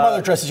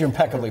mother dresses you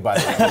impeccably, by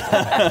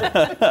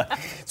the way.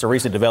 It's a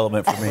recent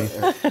development for me.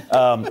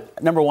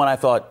 Number one, I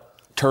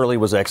thought Turley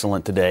was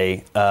excellent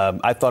today.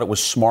 I thought it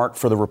was smart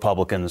for the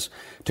Republicans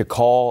to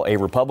call a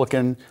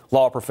Republican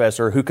law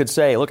professor who could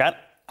say, look, I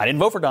didn't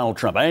vote for Donald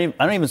Trump. I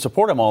don't even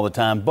support him all the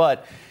time,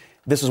 but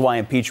this is why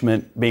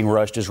impeachment being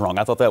rushed is wrong.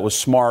 I thought that was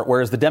smart,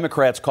 whereas the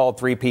Democrats called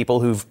 3 people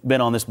who've been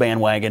on this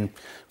bandwagon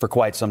for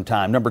quite some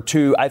time. Number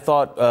 2, I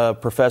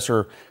thought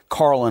Professor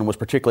Carlin was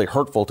particularly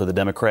hurtful to the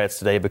Democrats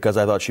today because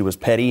I thought she was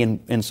petty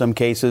in some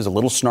cases, a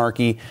little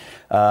snarky,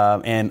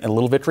 and a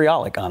little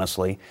vitriolic,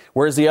 honestly,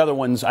 whereas the other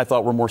ones I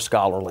thought were more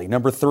scholarly.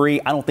 Number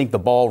 3, I don't think the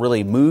ball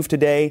really moved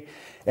today.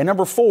 And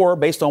number 4,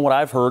 based on what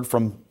I've heard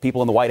from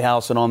people in the White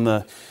House and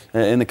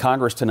in the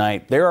Congress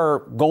tonight, there are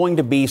going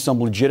to be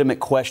some legitimate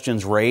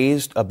questions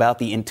raised about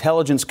the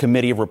Intelligence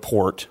Committee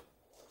report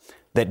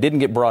that didn't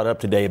get brought up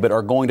today, but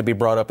are going to be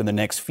brought up in the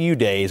next few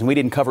days. And we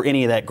didn't cover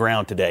any of that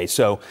ground today.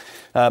 So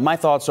my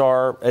thoughts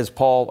are,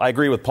 I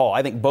agree with Paul.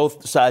 I think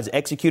both sides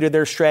executed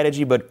their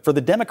strategy. But for the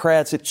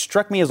Democrats, it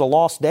struck me as a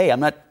lost day. I'm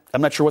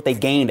not sure what they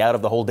gained out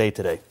of the whole day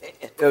today.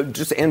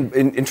 Just in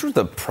terms of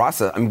the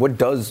process, I mean,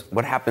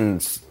 what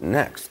happens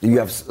next? Do you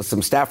have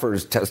some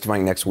staffers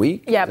testifying next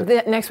week? Yeah,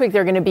 next week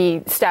there are going to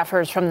be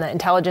staffers from the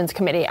Intelligence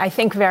Committee. I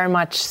think very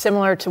much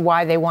similar to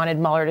why they wanted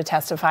Mueller to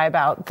testify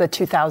about the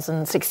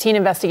 2016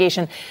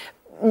 investigation.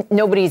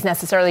 Nobody's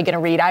necessarily going to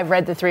read. I've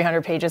read the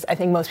 300 pages. I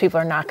think most people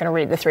are not going to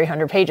read the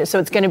 300 pages. So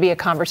it's going to be a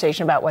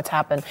conversation about what's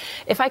happened.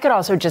 If I could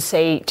also just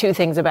say 2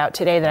 things about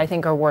today that I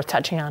think are worth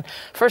touching on.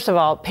 First of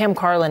all, Pam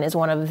Karlan is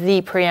one of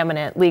the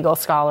preeminent legal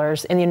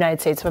scholars in the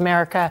United States of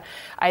America.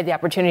 I had the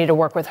opportunity to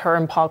work with her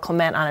and Paul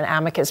Clement on an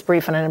amicus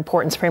brief on an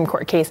important Supreme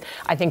Court case.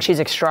 I think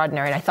she's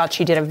extraordinary. And I thought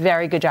she did a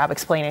very good job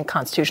explaining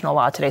constitutional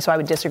law today. So I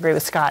would disagree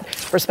with Scott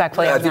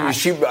respectfully on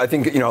that. I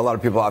think a lot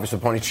of people obviously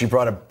pointed. She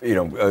brought up,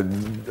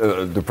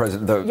 the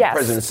president. Yes,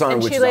 president's son,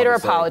 and which she later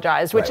obviously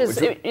apologized, which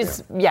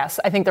is yes,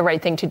 I think the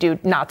right thing to do,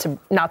 not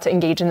to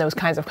engage in those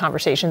kinds of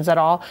conversations at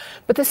all.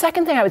 But the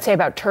second thing I would say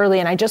about Turley,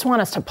 and I just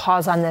want us to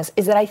pause on this,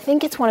 is that I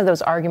think it's one of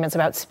those arguments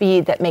about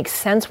speed that makes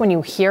sense when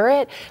you hear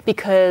it,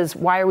 because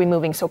why are we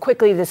moving so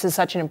quickly? This is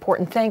such an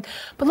important thing.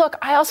 But look,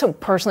 I also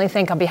personally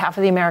think on behalf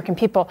of the American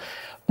people,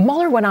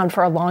 Mueller went on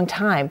for a long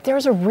time.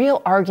 There's a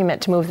real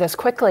argument to move this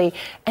quickly.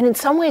 And in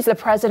some ways, the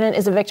president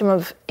is a victim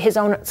of his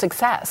own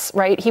success,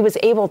 right? He was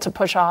able to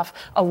push off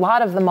a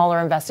lot of the Mueller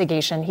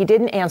investigation. He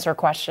didn't answer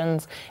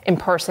questions in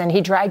person.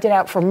 He dragged it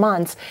out for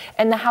months.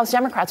 And the House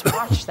Democrats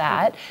watched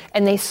that,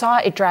 and they saw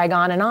it drag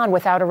on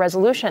without a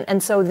resolution.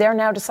 And so they're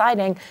now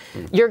deciding,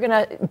 you're going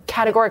to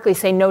categorically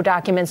say no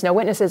documents, no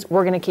witnesses.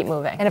 We're going to keep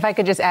moving. And if I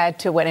could just add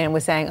to what Ann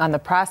was saying on the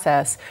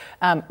process,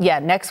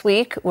 next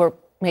week, we're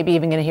maybe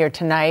even going to hear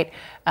tonight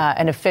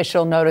an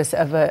official notice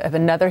of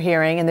another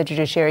hearing in the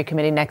Judiciary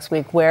Committee next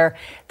week where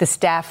the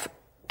staff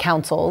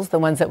counsels, the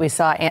ones that we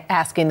saw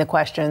asking the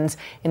questions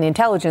in the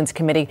Intelligence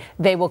Committee,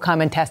 they will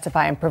come and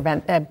testify and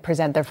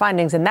present their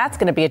findings. And that's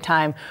going to be a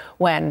time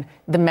when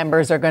the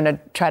members are going to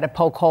try to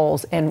poke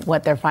holes in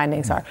what their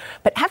findings are.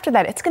 But after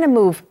that, it's going to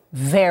move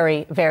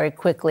very, very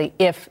quickly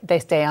if they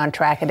stay on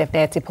track and if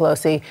Nancy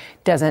Pelosi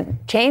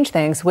doesn't change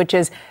things, which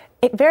is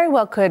it very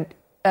well could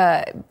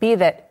be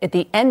that at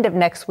the end of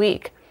next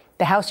week,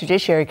 the House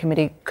Judiciary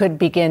Committee could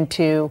begin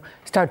to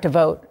start to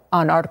vote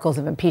on articles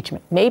of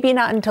impeachment. Maybe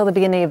not until the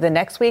beginning of the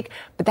next week,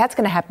 but that's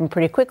going to happen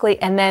pretty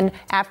quickly. And then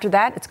after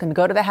that, it's going to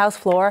go to the House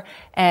floor,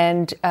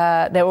 and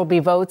there will be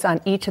votes on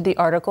each of the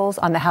articles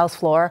on the House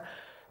floor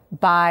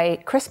by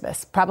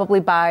Christmas, probably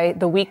by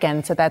the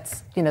weekend. So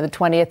that's, the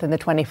 20th and the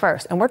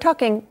 21st. And we're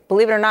talking,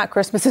 believe it or not,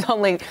 Christmas is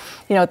only,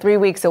 3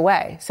 weeks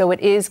away. So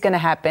it is going to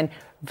happen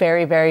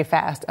very, very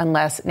fast,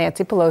 unless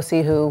Nancy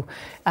Pelosi, who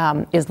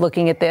is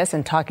looking at this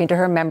and talking to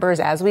her members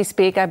as we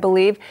speak, I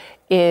believe,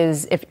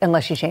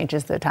 unless she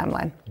changes the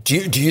timeline. Do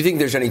you think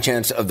there's any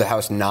chance of the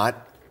House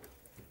not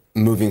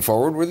moving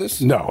forward with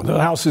this? No, the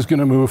House is going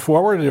to move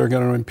forward. They're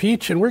going to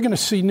impeach, and we're going to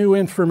see new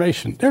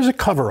information. There's a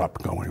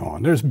cover-up going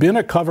on. There's been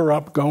a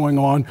cover-up going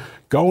on,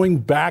 going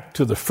back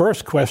to the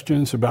first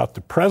questions about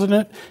the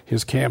president,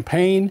 his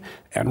campaign,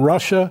 and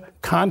Russia,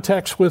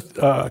 contacts with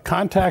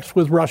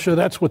Russia.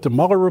 That's what the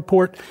Mueller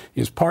report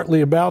is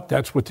partly about.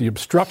 That's what the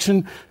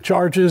obstruction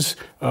charges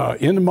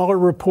in the Mueller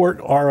report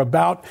are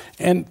about.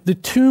 And the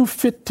two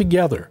fit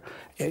together.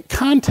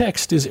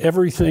 Context is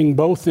everything,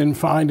 both in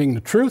finding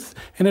the truth,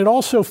 and it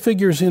also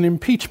figures in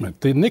impeachment.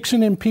 The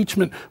Nixon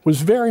impeachment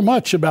was very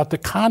much about the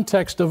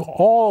context of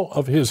all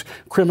of his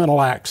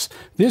criminal acts.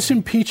 This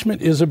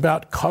impeachment is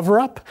about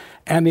cover-up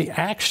and the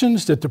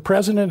actions that the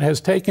president has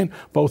taken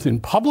both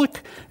in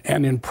public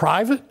and in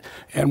private,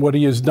 and what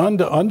he has done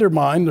to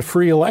undermine the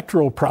free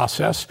electoral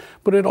process,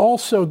 but it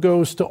also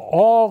goes to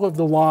all of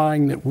the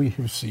lying that we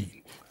have seen.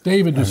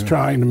 David is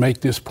trying to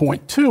make this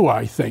point, too,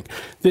 I think,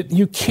 that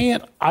you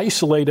can't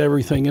isolate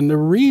everything. And the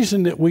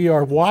reason that we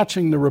are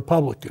watching the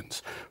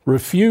Republicans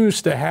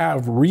refuse to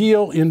have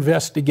real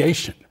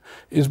investigation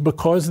is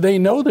because they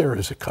know there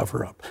is a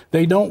cover-up.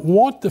 They don't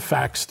want the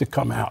facts to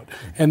come out.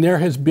 And there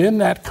has been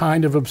that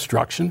kind of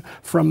obstruction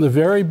from the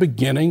very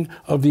beginning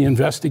of the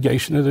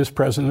investigation of this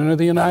president of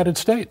the United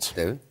States.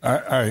 David?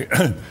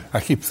 I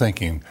keep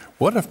thinking,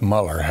 what if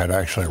Mueller had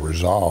actually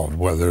resolved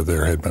whether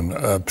there had been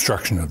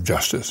obstruction of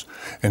justice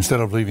instead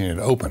of leaving it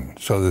open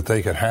so that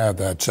they could have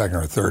that second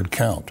or third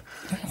count,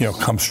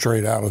 come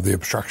straight out of the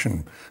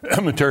obstruction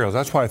materials?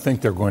 That's why I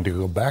think they're going to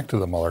go back to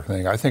the Mueller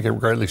thing. I think it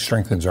greatly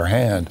strengthens our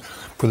hand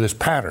for this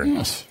pattern.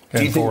 Yes.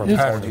 Do you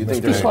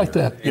think just like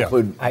that? Yeah.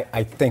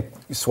 I think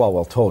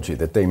Swalwell told you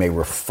that they may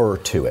refer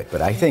to it,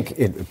 but I think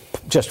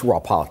just raw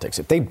politics.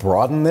 If they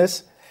broaden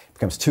this, it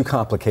becomes too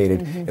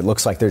complicated. Mm-hmm. It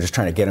looks like they're just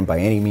trying to get him by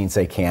any means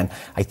they can.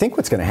 I think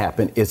what's going to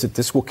happen is that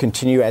this will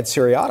continue ad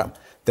seriatim,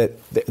 that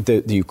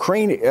the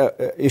Ukraine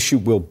issue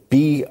will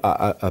be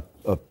a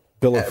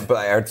bill of...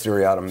 But ad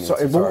seriatim means...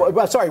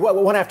 Sorry,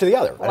 one after the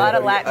other. A lot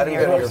of Latin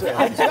here.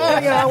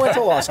 I went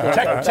to law school.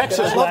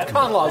 Texas love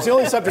con law. It's the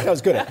only subject I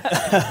was good at.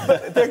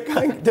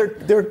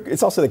 But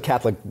it's also the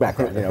Catholic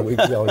background. We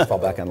always fall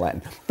back on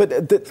Latin.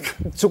 But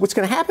so what's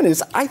going to happen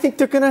is I think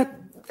they're going to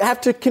have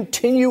to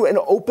continue an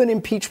open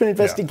impeachment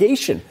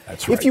investigation. Yeah,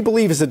 that's right. If you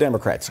believe, as the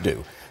Democrats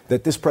do,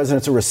 that this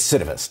president's a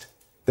recidivist,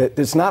 that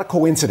it's not a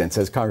coincidence,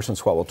 as Congressman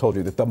Swalwell told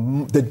you, that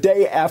the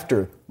day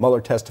after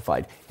Mueller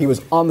testified, he was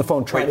on the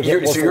phone trying to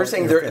get... So you're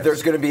saying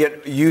there's going to be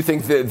you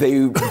think that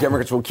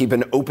Democrats will keep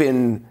an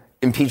open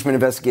impeachment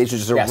investigation,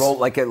 just a roll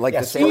like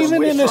the same...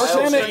 Even in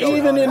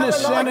the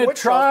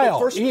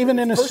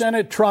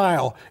Senate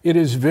trial, it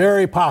is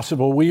very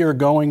possible we are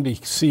going to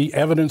see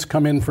evidence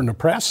come in from the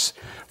press,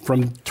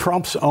 from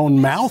Trump's own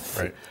mouth.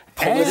 Right.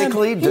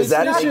 Politically, does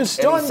that make any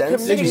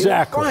sense?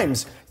 Exactly.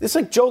 Crimes. It's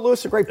like Joe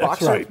Louis, a great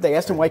boxer. Right. They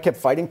asked him why he kept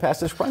fighting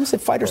past his crimes. He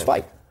said, fighters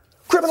fight.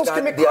 Criminals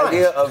commit crimes. The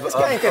idea of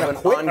an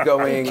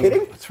ongoing... Are you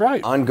kidding? That's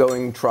right.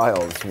 Ongoing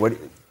trials.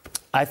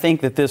 I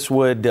think that this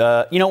would...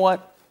 you know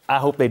what? I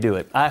hope they do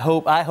it. I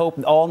hope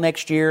all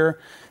next year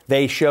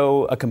they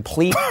show a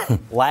complete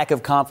lack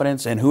of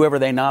confidence in whoever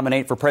they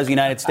nominate for president of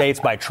the United States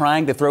by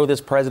trying to throw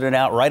this president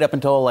out right up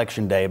until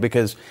Election Day.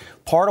 Because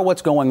part of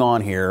what's going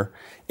on here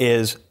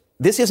is...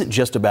 This isn't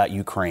just about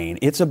Ukraine.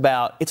 It's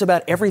about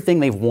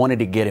everything they've wanted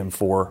to get him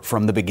for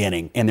from the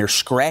beginning. And they're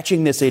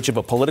scratching this itch of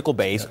a political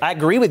base. I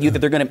agree with you that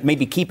they're going to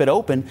maybe keep it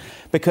open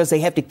because they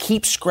have to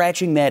keep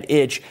scratching that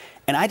itch.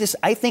 And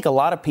I think a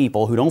lot of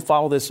people who don't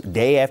follow this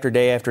day after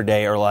day after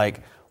day are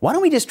like, why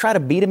don't we just try to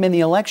beat him in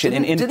the election?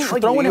 Didn't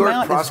New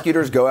York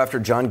prosecutors go after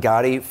John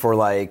Gotti for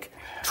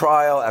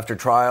trial after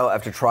trial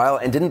after trial?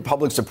 And didn't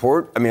public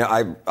support, I mean,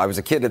 I was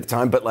a kid at the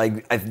time, but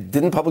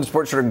didn't public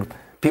support sort of...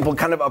 People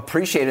kind of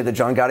appreciated that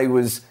John Gotti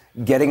was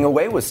getting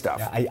away with stuff.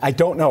 Yeah, I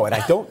don't know it.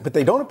 But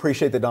they don't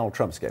appreciate that Donald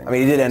Trump's getting away. I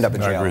mean, he did end up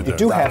in jail. You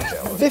do have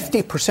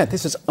 50%.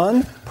 This is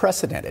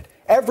unprecedented.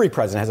 Every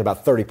president has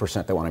about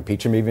 30% that want to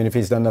impeach him, even if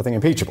he's done nothing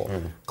impeachable.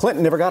 Mm-hmm.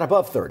 Clinton never got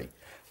above 30.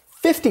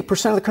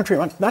 50% of the country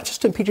want not just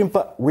to impeach him,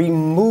 but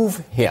remove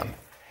him.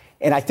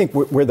 And I think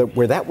where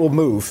that will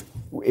move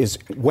is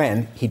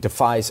when he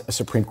defies a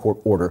Supreme Court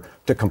order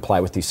to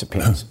comply with these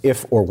subpoenas,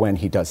 if or when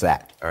he does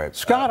that. All right,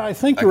 Scott, I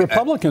think the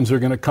Republicans are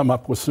going to come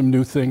up with some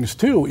new things,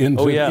 too,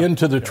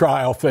 into the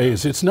trial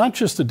phase. It's not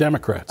just the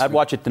Democrats. I'd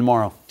watch it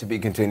tomorrow. To be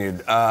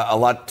continued. A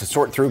lot to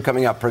sort through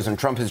coming up. President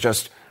Trump has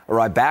just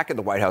arrived back at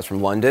the White House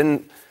from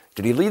London.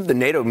 Did he leave the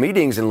NATO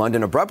meetings in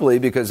London abruptly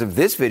because of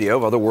this video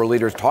of other world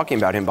leaders talking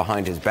about him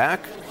behind his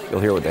back? You'll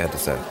hear what they had to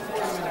say.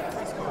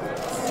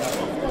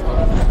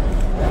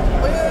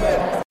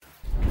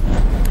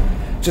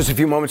 Just a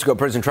few moments ago,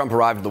 President Trump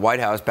arrived at the White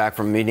House back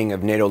from a meeting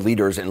of NATO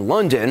leaders in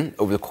London.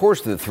 Over the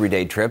course of the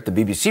three-day trip, the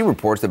BBC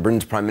reports that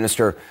Britain's prime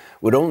minister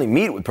would only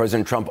meet with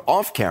President Trump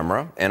off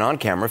camera and on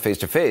camera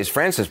face-to-face.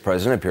 France's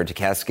president appeared to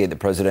cascade the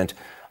president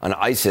on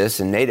ISIS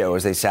and NATO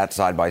as they sat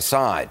side by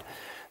side.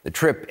 The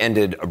trip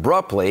ended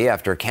abruptly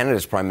after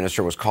Canada's prime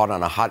minister was caught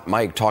on a hot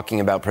mic talking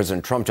about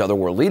President Trump to other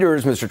world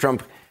leaders. Mr.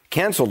 Trump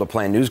canceled a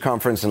planned news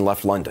conference and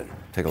left London.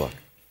 Take a look.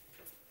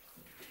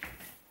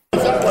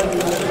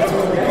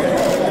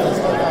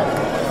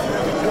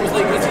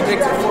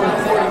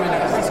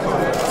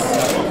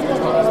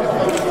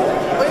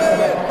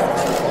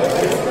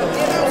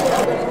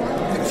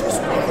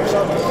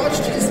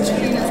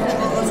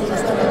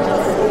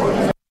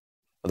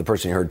 The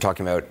person you heard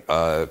talking about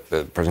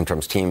President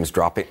Trump's team's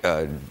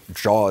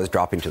jaws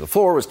dropping to the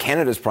floor was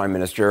Canada's Prime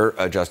Minister,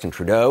 Justin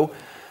Trudeau.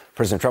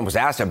 President Trump was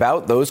asked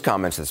about those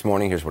comments this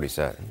morning. Here's what he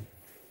said.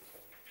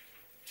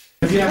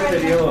 Did you have a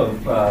video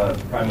of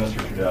Prime Minister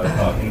Trudeau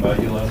talking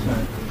about you last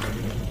night?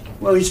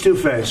 Well, he's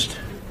two-faced.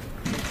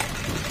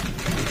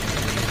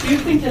 Do you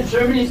think that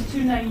Germany is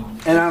too naive?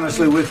 And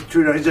honestly, with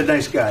Trudeau, he's a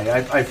nice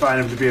guy. I find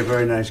him to be a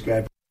very nice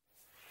guy.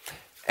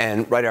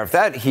 And right after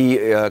that, he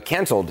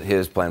canceled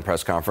his planned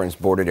press conference,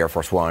 boarded Air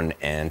Force One,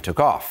 and took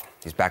off.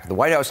 He's back at the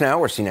White House now,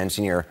 where CNN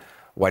senior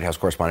White House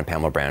correspondent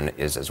Pamela Brown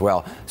is as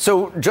well.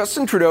 So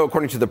Justin Trudeau,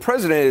 according to the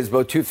president, is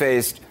both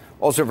two-faced,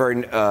 also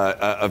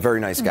a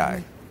very nice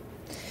guy.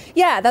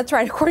 Yeah, that's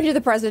right. According to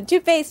the president,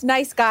 two-faced,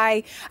 nice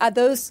guy.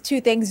 Those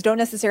two things don't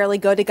necessarily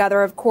go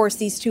together. Of course,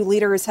 these two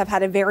leaders have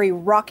had a very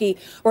rocky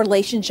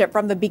relationship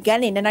from the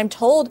beginning. And I'm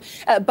told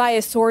by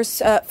a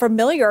source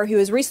familiar who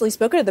has recently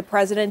spoken to the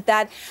president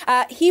that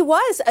he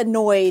was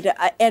annoyed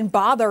and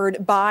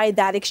bothered by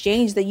that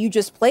exchange that you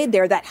just played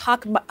there, that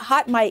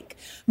hot mic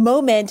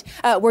moment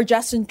where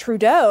Justin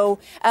Trudeau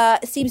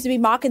seems to be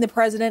mocking the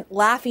president,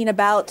 laughing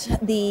about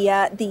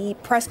the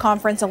press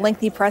conference, a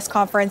lengthy press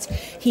conference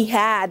he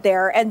had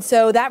there. And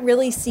so that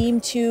really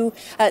seemed to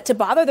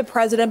bother the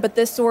president. But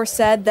this source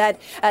said that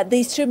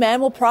these two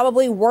men will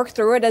probably work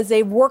through it as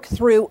they've worked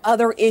through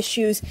other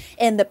issues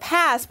in the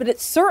past. But it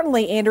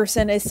certainly,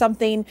 Anderson, is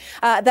something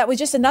that was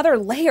just another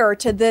layer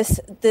to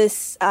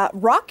this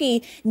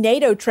rocky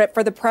NATO trip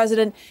for the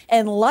president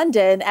in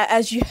London.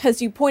 As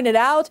you pointed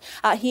out,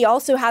 he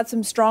also had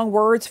some strong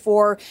words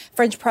for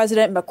French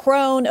President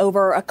Macron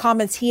over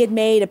comments he had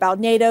made about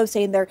NATO,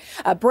 saying they're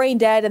brain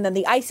dead. And then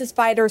the ISIS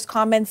fighters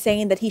comments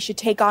saying that he should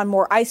take on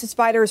more ISIS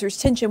fighters. There's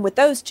tension with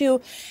those two.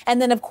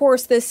 And then, of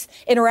course, this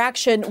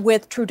interaction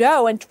with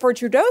Trudeau. And for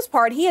Trudeau's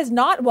part, he has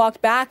not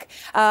walked back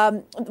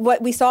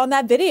what we saw in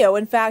that video.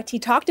 In fact, he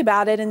talked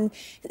about it and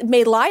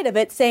made light of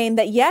it, saying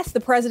that, yes, the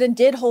president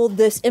did hold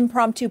this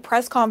impromptu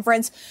press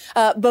conference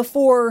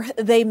before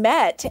they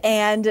met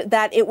and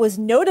that it was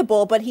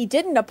notable, but he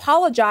didn't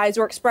apologize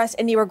or express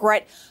any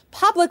regret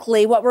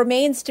publicly. What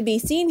remains to be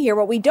seen here,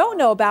 what we don't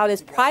know about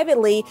is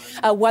privately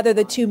whether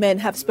the two men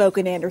have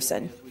spoken,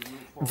 Anderson.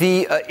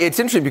 It's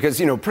interesting because,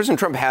 President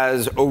Trump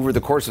has, over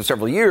the course of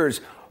several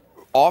years,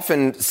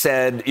 often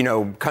said,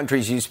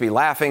 countries used to be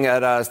laughing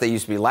at us, they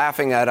used to be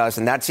laughing at us,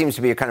 and that seems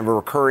to be a kind of a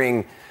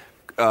recurring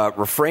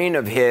refrain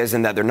of his,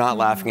 and that they're not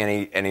laughing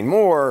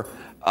anymore.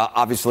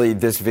 Obviously,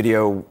 this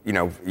video,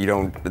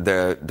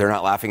 they're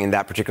not laughing in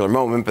that particular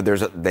moment, but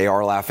they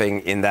are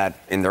laughing in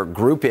their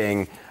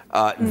grouping.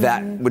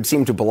 That would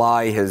seem to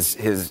belie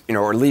his,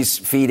 or at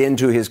least feed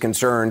into his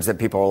concerns that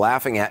people are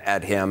laughing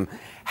at him.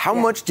 How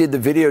much did the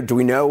video, do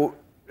we know,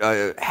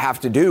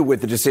 have to do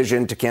with the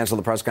decision to cancel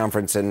the press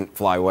conference and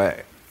fly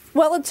away?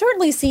 Well, it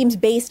certainly seems,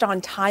 based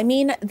on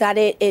timing, that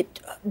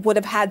it would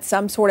have had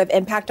some sort of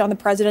impact on the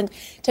president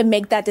to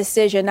make that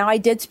decision. Now, I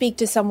did speak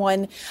to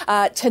someone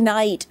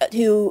tonight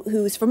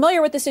who's familiar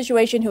with the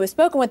situation, who has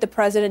spoken with the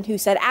president, who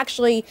said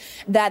actually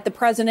that the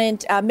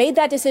president made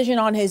that decision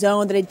on his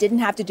own, that it didn't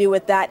have to do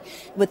with that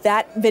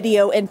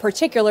video in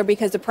particular,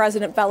 because the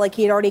president felt like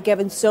he had already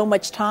given so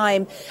much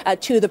time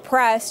to the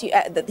press. He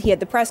had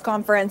the press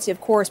conference,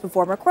 of course,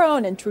 before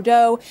Macron and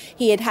Trudeau.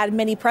 He had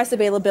many press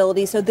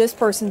availability. So this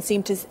person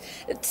seemed to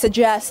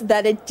suggest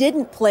that it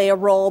didn't play a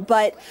role,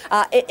 but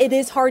it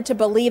is hard to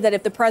believe that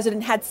if the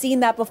president had seen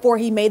that before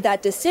he made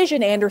that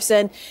decision,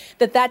 Anderson,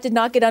 that did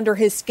not get under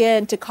his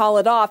skin to call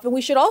it off. And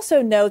we should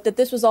also note that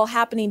this was all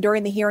happening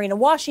during the hearing in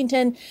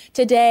Washington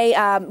today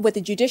with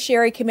the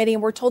Judiciary Committee,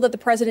 and we're told that the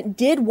president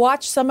did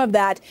watch some of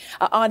that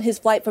on his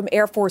flight from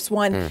Air Force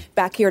One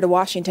back here to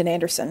Washington,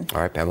 Anderson.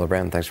 All right, Pamela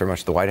Brown, thanks very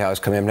much. The White House.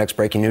 Coming up next,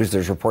 breaking news.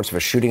 There's reports of a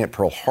shooting at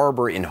Pearl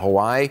Harbor in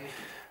Hawaii.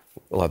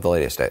 We'll have the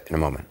latest in a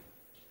moment.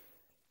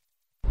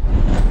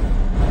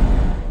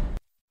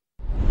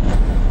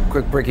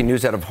 Quick breaking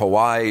news out of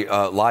Hawaii.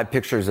 Live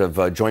pictures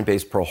of Joint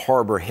Base Pearl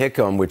Harbor,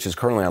 Hickam, which is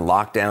currently on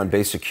lockdown.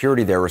 Base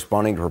security there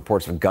responding to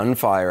reports of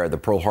gunfire at the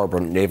Pearl Harbor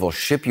Naval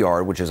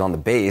Shipyard, which is on the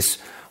base.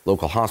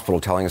 Local hospital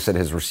telling us it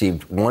has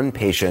received one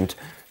patient.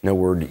 No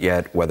word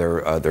yet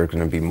whether there are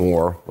going to be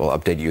more. We'll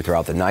update you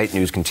throughout the night.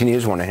 News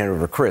continues. I want to hand it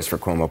over to Chris for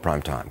Cuomo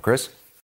Prime Time. Chris?